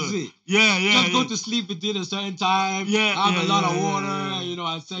secret, is it? Yeah. Just go to sleep within a certain time. Have a lot of water. You know,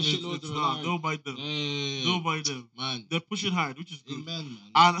 and set shitloads of alarm. Don't mind them. Don't mind them. Man, they're pushing hard, which is good. Amen,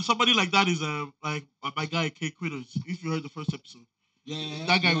 man. And somebody like that is like my guy K Quinners. If you heard the first episode,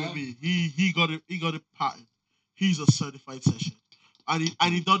 that guy with me, he got it pattern. He's a certified session, and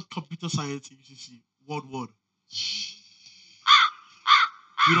he done computer science in UCC 1-1.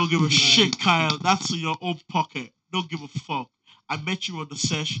 You don't give a shit, Kyle. That's in your own pocket. Don't give a fuck. I met you on the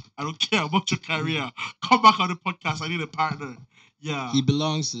sesh. I don't care about your career. Come back on the podcast. I need a partner. Yeah. He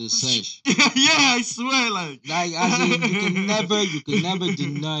belongs to the sesh. Yeah, I swear, like as in, you can never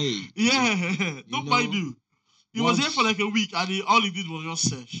deny it. Yeah. Don't mind you. He was here for like a week and all he did was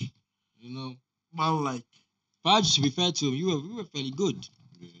just sesh. You know. Man, like. But to be fair to him, you were fairly good.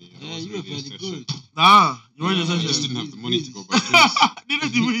 Yeah, you were fairly good. Nah, you weren't in the I session. just didn't have the money to go buy drinks. Neither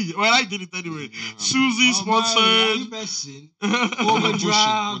did we. Well, I did it anyway. Susie sponsored.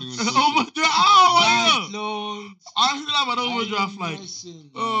 Overdraft. Overdraft. Loans. I still have an overdraft like.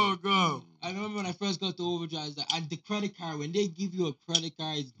 Oh god. I remember when I first got the overdraft, and the credit card, when they give you a credit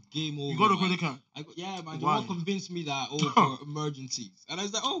card, it's game over. You got a credit card? Man. They won't convince me that, for emergencies. And I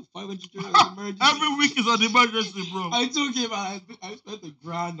was like, 500 euros emergency. Every week is an emergency, bro. I took it, man. I spent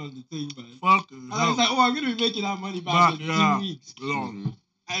 $1,000 on the thing, man. Fucking and I was like, I'm going to be making that money back in 2 weeks. Long.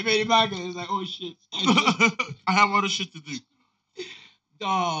 I made it back, and it was like, oh, shit. I have other shit to do.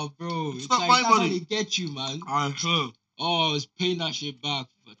 Oh, bro. It's not my that's money. how they get you, man. I heard. Oh, I was paying that shit back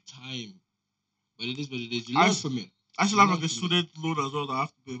for time. But it is what it is. You learn from it. I still have like a student loan as well that I have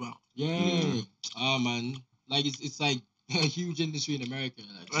to pay back. Yeah. Oh, man. Like, it's like a huge industry in America.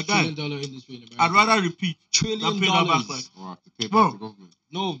 Like $1 trillion industry in America. I'd rather repeat $1 trillion. pay that back. Like. Or I have to pay back the government.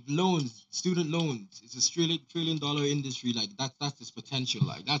 No, loans. Student loans. It's a $1 trillion industry. Like, that's its potential.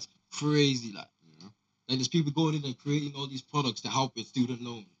 Like, that's crazy. Like, like there's people going in and creating all these products to help with student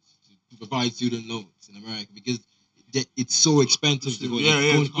loans. To provide student loans in America. Because it's so expensive to go.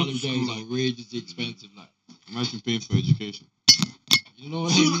 Going to college there is outrageously expensive. Like, imagine paying for education. You know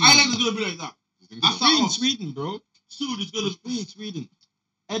what Soon, I mean? Ireland is gonna be like that. It's free in Sweden, bro. Soon it's gonna be free in Sweden.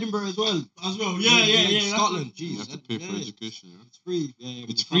 Edinburgh as well. Yeah. Scotland, jeez. You have to pay for education. Yeah? It's free.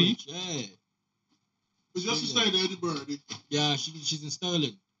 It's free. Yeah. But she also started in Edinburgh, I think. Yeah, she's in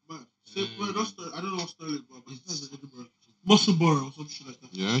Stirling. Man, not Sterling. I don't know what Sterling, but she's in Edinburgh. Musselburgh or some shit like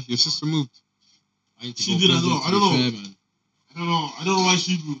that. Yeah, your sister moved. She did as well. I don't know. I don't know why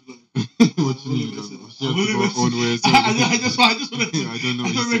she moved. Like. What you mean? She has to go her own way. I just want to. I don't know.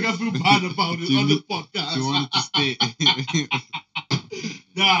 I don't make her feel bad about it on the podcast. She wanted to stay.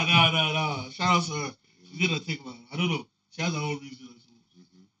 Nah. Shout out to her. She did her thing, man. I don't know. She has her own reason.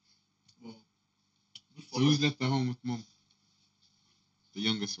 Well, so who's left at home with mom? The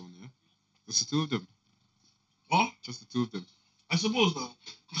youngest one, yeah? Just the two of them. What? Just the two of them. I suppose now.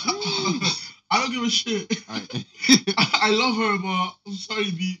 I don't give a shit. Right. I love her, but I'm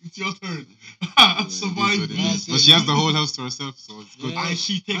sorry, B. It's your turn. Survive, B. But she has the whole house to herself, so it's good. And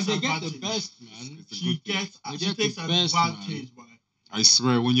she takes they advantage. get the best, man. She takes advantage, man. I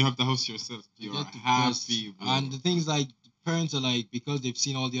swear, when you have the house to yourself, you're happy, bro. And the things like parents are like, because they've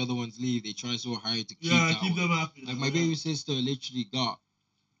seen all the other ones leave, they try so hard to keep them happy. Like my baby sister literally got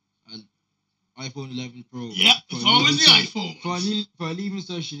an iPhone 11 Pro. Yeah, it's always the iPhone. For a leaving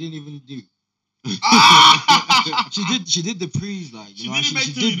cert, she didn't even do. She did the pre's, like, you know,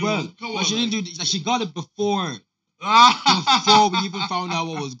 she did well, but she didn't do. Like, she got it before we even found out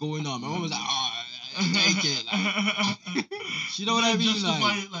what was going on. My mom was like, take it, like, you know what I mean,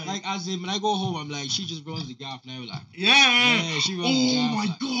 like as in when I go home, I'm like, she just runs the gaff now, like, yeah, she runs the gaff. Oh my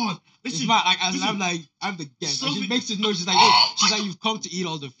like, god, it's not like as I'm like, I'm the guest. Like, she makes it know, she's like, hey, you've come to eat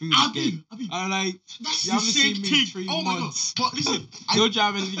all the food again. I'm like, that's you the haven't same seen me thing. 3 months. But listen, don't you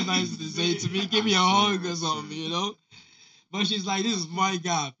have anything nice to say to me? Give me a hug or something, you know. But she's like, this is my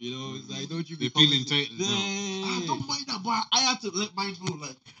gap, you know. It's like, don't you be feeling entitled. I don't mind that, but I had to let mine know,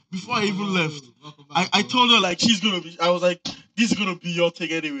 like, before I even left. I told her, like, she's gonna be, I was like, this is gonna be your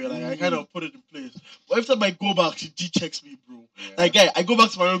thing anyway. Like, I kind of put it in place. But every time I go back, she G-checks me, bro. Yeah. Like, I go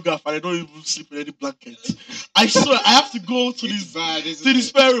back to my own gaff and I don't even sleep in any blankets. I swear, I have to go to this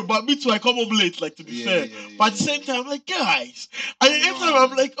spare room. But me too, I come home late, like, to be fair. But at the same time, I'm like, guys. And every time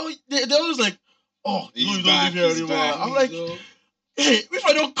I'm like, oh, they're always like, oh, you don't live here anymore. I'm like, hey, if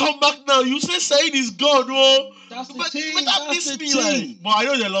I don't come back now, you say Said is gone, bro. That's the but thing. that miss me, like. But I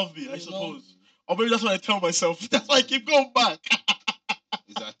know they love me, I suppose. Or maybe that's what I tell myself. That's why I keep going back.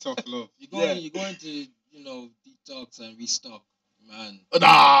 It's that tough love. You're going to, you know, detox and restock, man. Nah,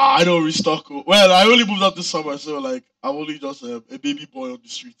 I don't restock. Well, I only moved out this summer, so like I'm only just a baby boy on the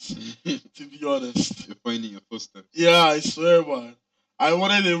streets. To be honest. You're finding your footsteps. Yeah, I swear, man. I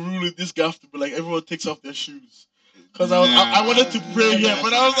wanted a rule in this gaff to be like everyone takes off their shoes. Because I wanted to pray here,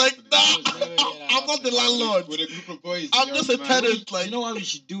 but I was like, nah, I'm not the landlord. With a group of boys. I'm just a tenant. Like, you know how we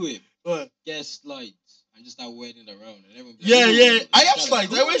should do it? What? Get slides and just start wearing it around. And everyone be like, yeah. I have slides.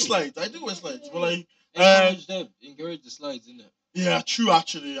 Cool. I wear slides. I do wear slides. But like, encourage the slides, innit? Yeah, true,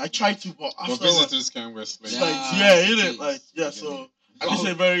 actually. I try to, but after visitors can wear slides. Yeah, innit? Like, yeah, so at least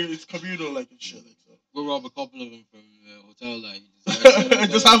it's communal, like, and shit. Like, so. We'll rob a couple of them from the hotel, like.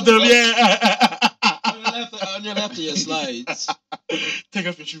 Just have them, yeah. On your left of your slides. Take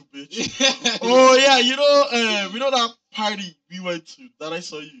off your shoe, bitch. Oh, yeah, you know that party we went to that I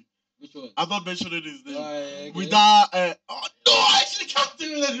saw you? Which one? I'm not mentioning his name. Okay. With that, oh, no, I actually can't do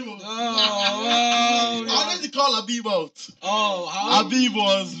it anymore. Oh, I wanted to call Habib out. Oh, how? Habib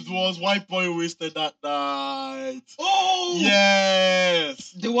was white boy wasted that night. Oh!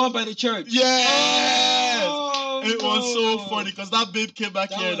 Yes! The one by the church? Yes! Oh, it was so funny because that babe came back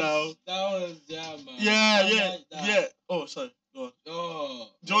here now. That was, yeah, man. Yeah. Oh, sorry. Go on. Oh.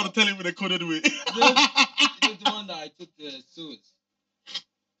 Do you want to tell him in a coded way? The one that I took the Suez.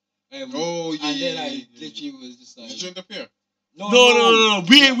 Yeah. And then I literally was just like. Did you end up here? No.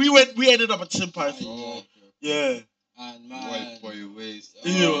 We ended up at the same party. Oh, yeah. And man, white boy waste.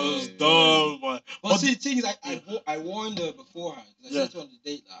 It was dumb, man. But see, the thing is, I warned her beforehand because I said to her on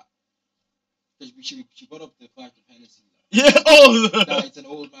the date that because she brought up the fact of Hennessy. Like, that it's an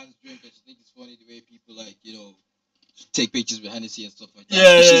old man's drink, and she thinks it's funny the way people like take pictures with Hennessy and stuff like that.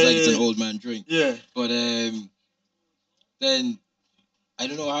 Yeah, she's like, it's an old man drink. Yeah. But then. I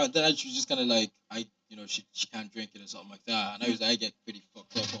don't know how. Then she was just kind of like, she can't drink it or something like that. And I was like, I get pretty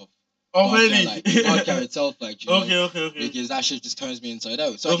fucked up off. Oh, really? Like, vodka itself, like, Okay. Because that shit just turns me inside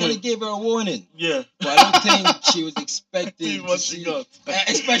out. So I kind of gave her a warning. Yeah. But I don't think she was expecting what she got.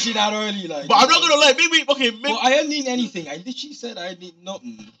 Especially that early, like. But I'm not gonna lie, maybe. Well, I didn't need anything. She said I need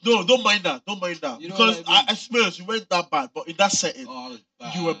nothing. No, don't mind that. You know because I swear you weren't that bad, but in that setting, I was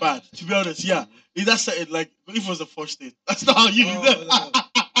bad. You were bad. To be honest, yeah. In that setting, like if it was the first date, that's not how you. No.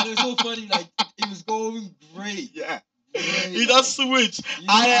 And it was so funny, like it was going great. Yeah. Great, in that switch,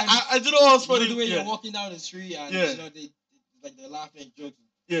 I don't know what's funny. The way you're walking down the street and they're laughing at jokes.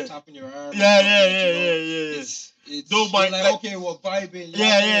 tapping your arm. Yeah. It's don't mind. Like, okay, we're vibing.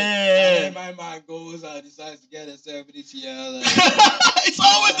 Yeah. And then my man goes and decides to get a 70 CL. It's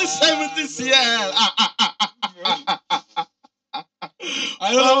always the 70 CL.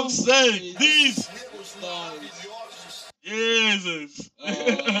 I don't know. I'm saying these. Jesus. And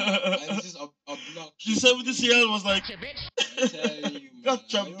it's just obnoxious. The 70 CL was like. I'm telling you, man.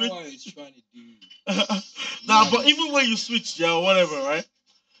 Gotcha, I know what he's trying to do. Nah, but even when you switch, or whatever, right?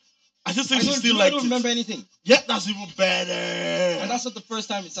 I just think she still liked it. I don't remember anything. Yeah, that's even better. And that's not the first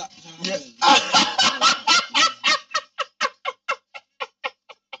time it's happened. Yeah.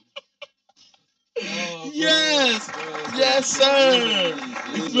 Yes, sir.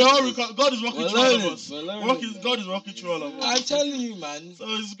 We all God is working through all of us. God is working through all of us. I'm telling you, man. So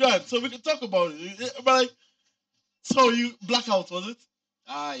it's good. So we can talk about it. But like, so you blackout, was it?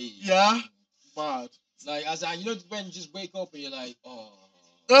 Aye. Yeah. Bad. Like, as I, when you just wake up and you're like, oh.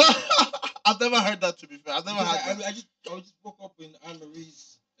 I've never heard that, to be fair. I've never heard that. I just woke up in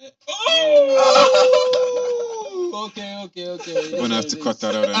Anne-Marie's. Okay. You're gonna have to cut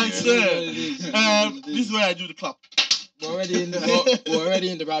that out. I swear. This is where I do the clap. We're already in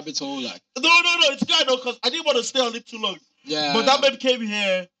the rabbit hole, like. No, it's good though, because I didn't want to stay on it too long. Yeah. But that babe came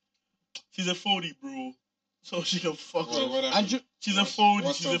here. She's a 40, bro. So she can fuck up. She's a 40.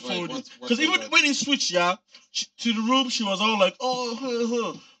 Because even when he switched, to the room, she was all like,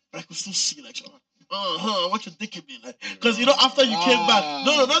 oh, but I could still see, like, what you dick in me, like, because after you came back,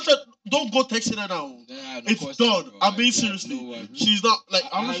 no, not that. Don't go texting her now. Yeah, it's done. I mean, seriously, she's not like.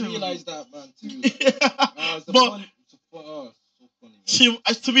 I realized that, man, too. But so funny,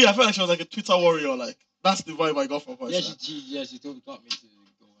 to me, I felt like she was like a Twitter warrior. Like that's the vibe I got from her. Yeah, she got me to go and follow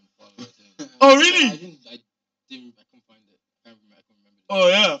her. Oh, really? I couldn't find it. I can't remember. Oh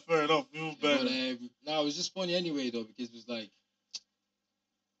yeah, fair enough. Even better. But no, it was just funny anyway though, because it was like.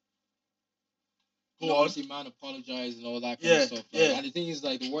 Obviously, man apologized and all that kind of stuff. Like, and the thing is,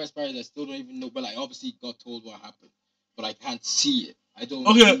 like, the worst part is I still don't even know. But like, obviously, got told what happened, but I can't see it. I don't.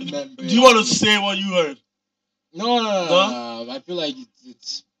 Okay. Remember. Do you want to say what you heard? No. I feel like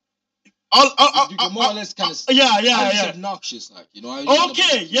it's. You can more or less kind of. Yeah. Obnoxious, like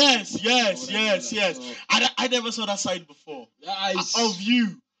Okay. Yes. I never saw that side before. Of you.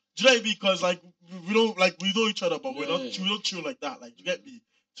 Do you know what I mean? Because like we know each other, but we don't chill like that. Like you get me.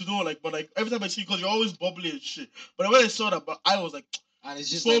 To know, like, but like every time I see you, because you're always bubbly and shit. But when I saw that, but I was like, and it's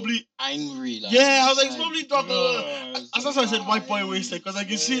just probably like angry. Like, I was like, it's probably dark. That's why I said white boy wasted, because like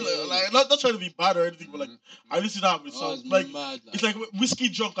you see, like not trying to be bad or anything, but like I listen to that with songs, like it's like whiskey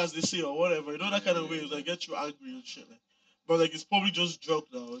drunk, as they say, or whatever. You know that kind of way. It's like get you angry and shit. Like. But like it's probably just drunk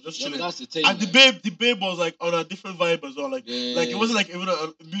now, just chilling. That's the thing, and the babe was like on a different vibe as well. Like it wasn't like even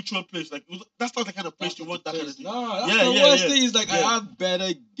a mutual place. Like that's not the kind of place you want that kind of thing. No, that's the worst thing is like I have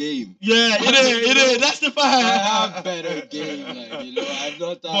better game. Yeah, it is. That's the fact. I have better game. Like I'm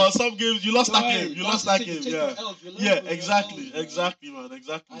not that. But some games you lost that game. You lost that game. Exactly, man.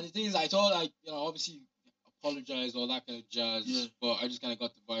 Exactly. And the thing is, I thought obviously apologize all that kind of jazz. Yeah. But I just kind of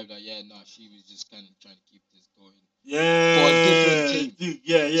got the vibe that she was just kind of trying to keep this going. Yeah. For a different team.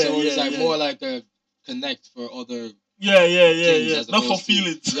 Yeah. So it's like more like a connect for other. Yeah. Not for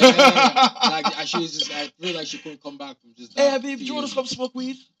feelings. Like I feel like she couldn't come back from just that. Hey, babe, do you want to come smoke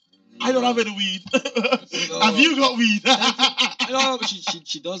weed? I don't have any weed. Have you got weed? No, but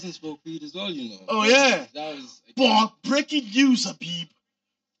she doesn't smoke weed as well, Oh yeah. That was. But breaking news, Habib.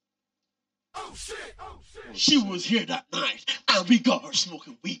 Oh shit! She was here that night, and we got her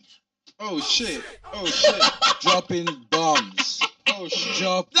smoking weed. Oh shit! Dropping bombs.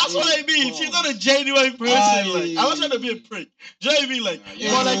 That's what I mean. She's not a genuine person. Like I was trying to be a prick. Do you know what I mean?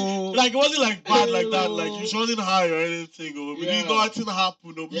 Like it wasn't like bad like that. Like she wasn't high or anything. Or we didn't go out in the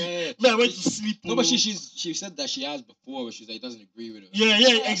happen. Man, I went to sleep. No, but she said that she has before, but she's like doesn't agree with it. Yeah,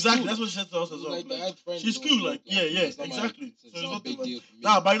 exactly. That's what she said to us as well. Like, she's cool. Like exactly. So it's not a big deal for me.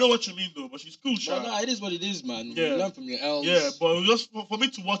 Nah, but I know what you mean though. But she's cool. Nah, it is what it is, man. You learn from your L's. Yeah, but just for me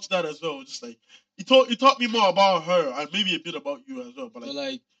to watch that as well, just like. It taught me more about her and maybe a bit about you as well. But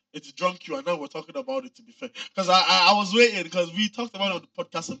like it's drunk you, and now we're talking about it, to be fair. Because I was waiting, because we talked about it on the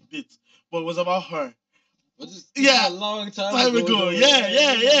podcast a bit, but it was about her. A long time ago. Yeah.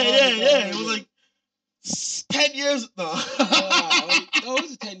 It was like 10 years. No. It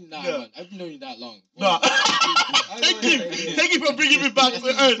was 10 now, man. I've been knowing you that long. No. Thank you for bringing me back to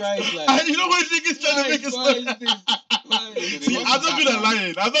earth. And you know what niggas trying to make us See, I'm not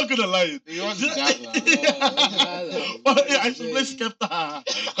good at lying. He wasn't that I should play Skepta.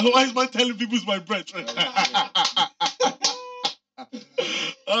 Otherwise, man telling people it's my bread.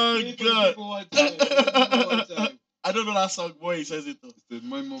 Oh, God. I don't know that song. Boy, he says it though. He said,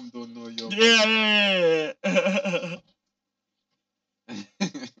 my mom don't know your. Yeah.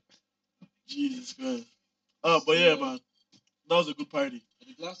 Jesus Christ. Oh, but yeah, man, that was a good party.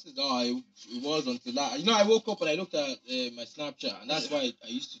 The glasses, it was until that. You know, I woke up and I looked at my Snapchat, and that's why I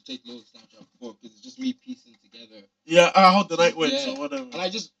used to take loads of Snapchat before, because it's just me piecing together. Yeah, how the night went, so whatever. And I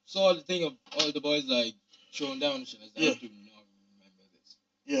just saw the thing of all the boys like showing down and shit. I was like, I do not remember this.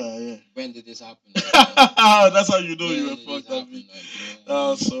 Yeah. When did this happen? That's how you know you were fucked up. That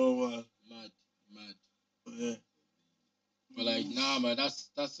was so mad. Yeah. But like, nah, man, that's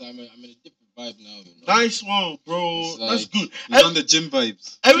I'm in a different vibe now. You know? Nice one, bro. Like, that's good. He's on the gym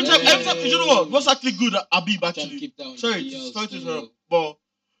vibes. Every time, you know what? What's actually good at Abib actually? Sorry to interrupt, but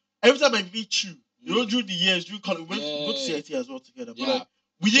every time I meet you, you know, during the years, during college, we went to go to CIT as well together. But like,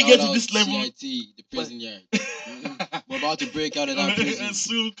 we didn't get to this level. CIT, the prison yard. We're about to break out of that prison.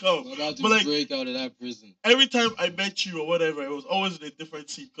 Soon come. We're about to break out of that prison. Every time I met you or whatever, it was always in a different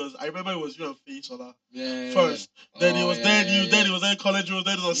seat, because I remember it was you and Face or that first. Then it was then it was then college, it was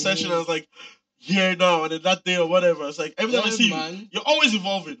then it was session. I was like, here now, and then that day or whatever. It's like every time I see you, you're always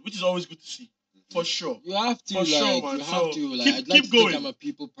evolving, which is always good to see. For sure. You have to, for sure, man. You have to, like, I'd like keep to going. think I'm a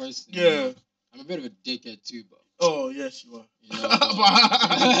people person. Yeah. You know? I'm a bit of a dickhead too, but. Oh, yes, you are.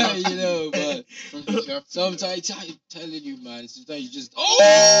 You know, but, sometimes I'm telling you, man, sometimes you just.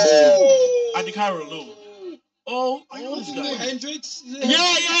 Oh! And the Carol, no. Oh, I know this guy. Hendrix?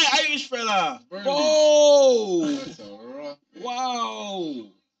 Yeah, Irish fella. Oh!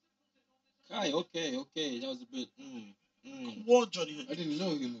 Wow. Okay. That was a bit. What, Johnny? I didn't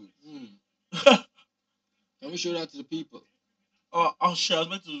know you moved. Can we show that to the people? Oh, shit. I was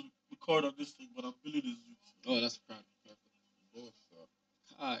meant to record on this thing, but I'm feeling this. Oh, that's perfect.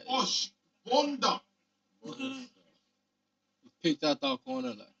 Gosh, wonder. Picked out that corner,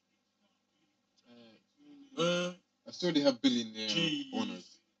 like. I saw they have billionaire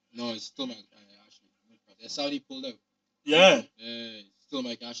owners. No, it's still Mike Ashley. The Saudi pulled out. Yeah. It's still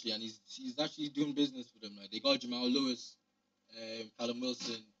Mike Ashley, and he's actually doing business for them. Like, they got Jamal Lewis, Callum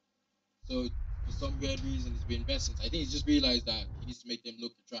Wilson. So for some weird reason, he's been investing. I think he's just realized that he needs to make them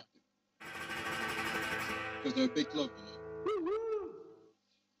look attractive. Because they're a big club, you know.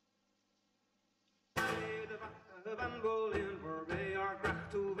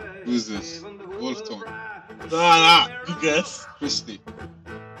 Who's this? Wolfton. Nah, good guess. Christy.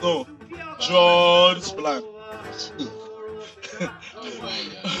 No. George Black. Did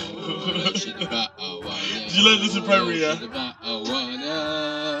you learn this in primary, yeah?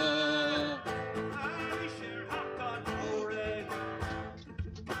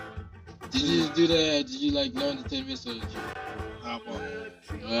 Did you like learn the 10 minutes?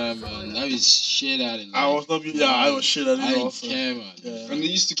 Man, that was shit at it. Like. I was shit at it. I also. care, man. Yeah. And they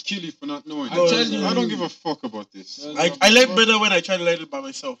used to kill you for not knowing. I'm telling you. I don't give a fuck about this. I learned better when I tried to learn it by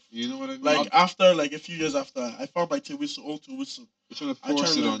myself. You know what I mean? Like after a few years after, I found my old to whistle. They're trying to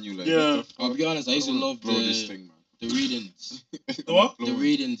force it on you, like. Yeah. I'll be honest. I used to love this thing, man. The readings. The what? The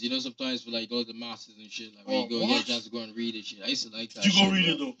readings. You know, sometimes for like all the masters and shit, like where you go get a chance to go and read and shit. I used to like that. Did you go shit,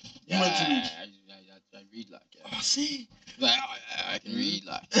 read bro. it though? Yeah, You went to read. I read like. Yeah. Oh, see. Like I can read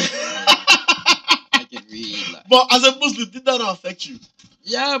like. I can read like. But as a Muslim, did that not affect you?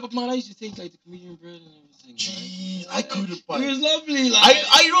 Yeah, but man, I used to think like the comedian bread and everything. Jeez, like, I couldn't. It was lovely. Like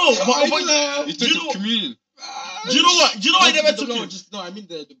I know, but you took the communion. Do you know what? Do you know I never took it? No, I mean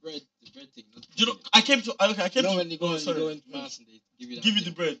the bread thing. Do you know? I came to. You know when you go into mass and they give you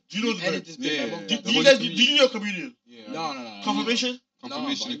the bread. Do you know the bread? Yeah. Did you guys? Did you do your communion? Yeah. No. Confirmation?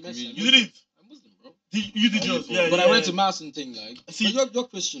 Confirmation and communion. You did it. I'm Muslim, bro. You did yours, yeah. But I went to mass and thing like. See, but you're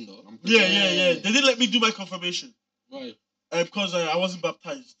Christian though. Yeah. They didn't let me do my confirmation. Right. Because I wasn't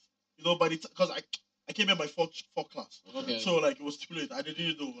baptized. You know, because I came in my fourth class. Okay. So like it was too late. I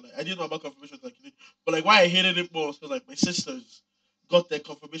didn't know. Like I didn't know about confirmation like you did. But like why I hated it more was because like my sisters got their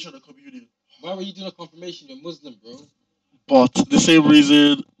confirmation and communion. Why were you doing a confirmation? You're Muslim, bro. But the same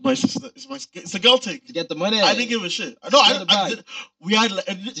reason my sister it's a girl thing. To get the money. I didn't give a shit. No, I did. We had.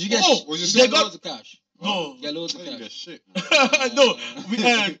 Did you get? They got loads of cash. No. Get loads of cash. Shit. No.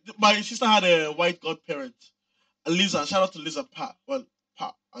 My sister had a white godparent, Liza. Shout out to Liz and Pat. Well,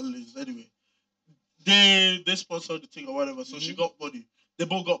 Pat and Liz anyway. They sponsored the thing or whatever, so she got money. They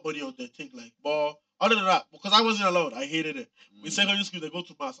both got money on their thing, like. But other than that, because I wasn't allowed, I hated it. In secondary school, they go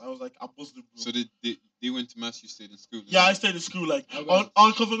to mass. I was like, I'm Muslim, bro. So they went to mass. You stayed in school. Yeah, I stayed in school. Like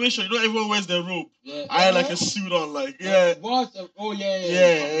on confirmation, you know, everyone wears their robe. Yeah. I had like a suit on, like What? Oh yeah.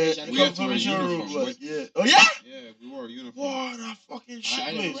 Yeah. Confirmation robe, like yeah. Oh yeah. Yeah, we wore a uniform. What a fucking shit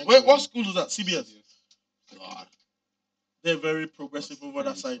I place. What school is that? CBS. God. They're very progressive over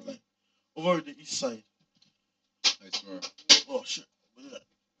that side, like over the east side. I swear. Oh shit. Look at that.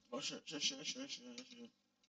 Oh shit.